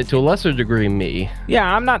into it. To a lesser degree, me.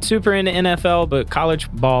 Yeah, I'm not super into NFL, but college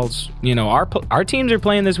balls, our teams are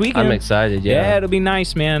playing this weekend. I'm excited, yeah. It'll be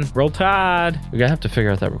nice, man. Roll Tide. We're going to have to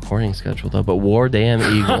figure out that recording schedule, though, but War Damn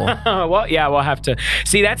Eagle. Well, yeah, we'll have to.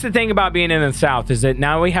 See, that's the thing about being in the South is that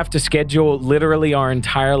now we have to schedule literally our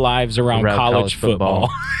entire lives around college football.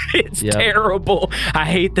 It's terrible. I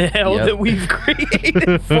hate the hell that we've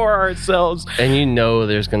created for ourselves. And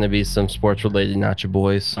there's going to be some sports related Nacho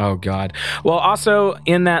Boys. Oh, God. Well, also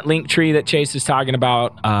in that link tree that Chase is talking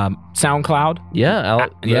about, SoundCloud.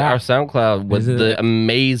 Our SoundCloud with the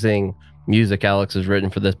amazing music Alex has written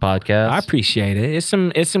for this podcast. I appreciate it. It's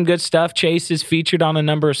some good stuff. Chase is featured on a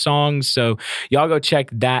number of songs, so y'all go check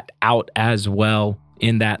that out as well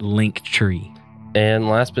in that link tree. And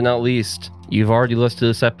last but not least, you've already listened to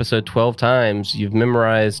this episode 12 times. You've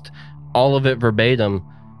memorized all of it verbatim.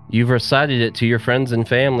 You've recited it to your friends and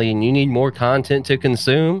family, and you need more content to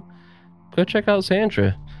consume. Go check out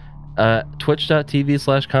Sandra.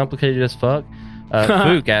 Twitch.tv/complicatedasfuck.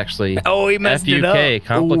 Fook, actually. Oh, he messed it FUK, up.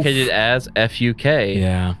 complicated Oof. as FUK.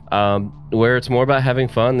 Yeah. Where it's more about having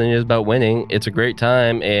fun than it is about winning. It's a great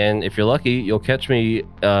time, and if you're lucky, you'll catch me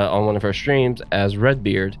on one of our streams as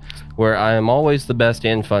Redbeard, where I am always the best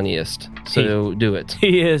and funniest. So do it.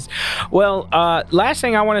 He is. Well, last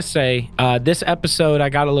thing I want to say, this episode, I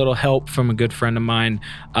got a little help from a good friend of mine.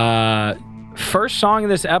 First song of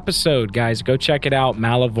this episode, guys, go check it out.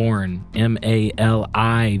 Malivorn,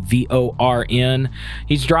 Malivorn.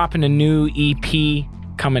 He's dropping a new EP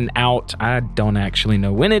coming out. I don't actually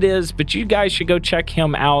know when it is, but you guys should go check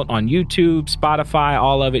him out on YouTube, Spotify,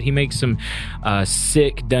 all of it. He makes some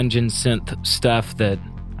sick dungeon synth stuff that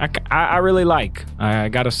I really like. I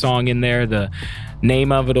got a song in there. The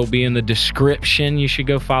name of it will be in the description. You should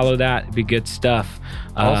go follow that. It'd be good stuff.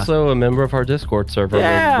 Also a member of our Discord server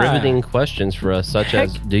with riveting questions for us, such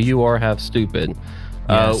as, do you or have stupid?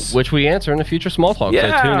 Yes. Which we answer in a future small talk,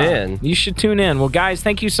 so tune in. You should tune in. Well, guys,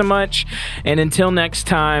 thank you so much. And until next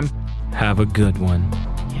time, have a good one.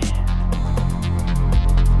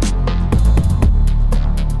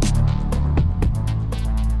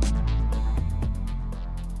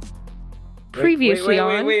 Previously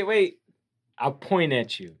on. Wait. I'll point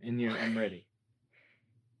at you, and I'm ready.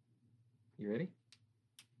 You ready?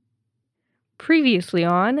 Previously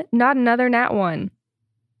on Not Another Nat 1.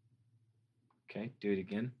 Okay, do it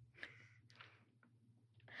again.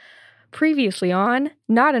 Previously on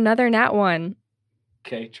Not Another Nat 1.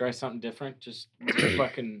 Okay, try something different. Just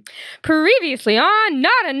fucking... Previously on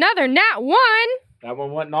Not Another Nat 1. That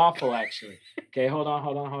one wasn't awful, actually. Okay, hold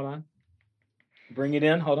on. Bring it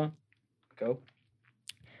in, hold on. Go.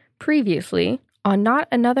 Previously on Not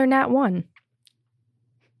Another Nat 1.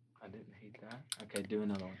 I didn't hate that. Okay, do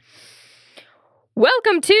another one.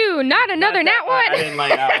 Welcome to Not Another Nat 1. I didn't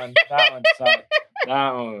like that one. That one sucked.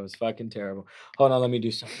 That one was fucking terrible. Hold on, let me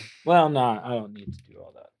do something. Well, nah, I don't need to do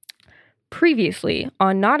all that. Previously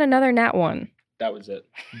on Not Another Nat 1. That was it.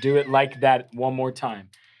 Do it like that one more time.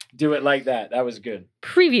 Do it like that. That was good.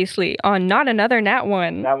 Previously on Not Another Nat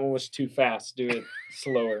 1. That one was too fast. Do it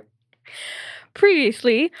slower.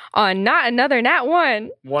 Previously on Not Another Nat 1.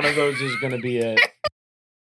 One of those is going to be it.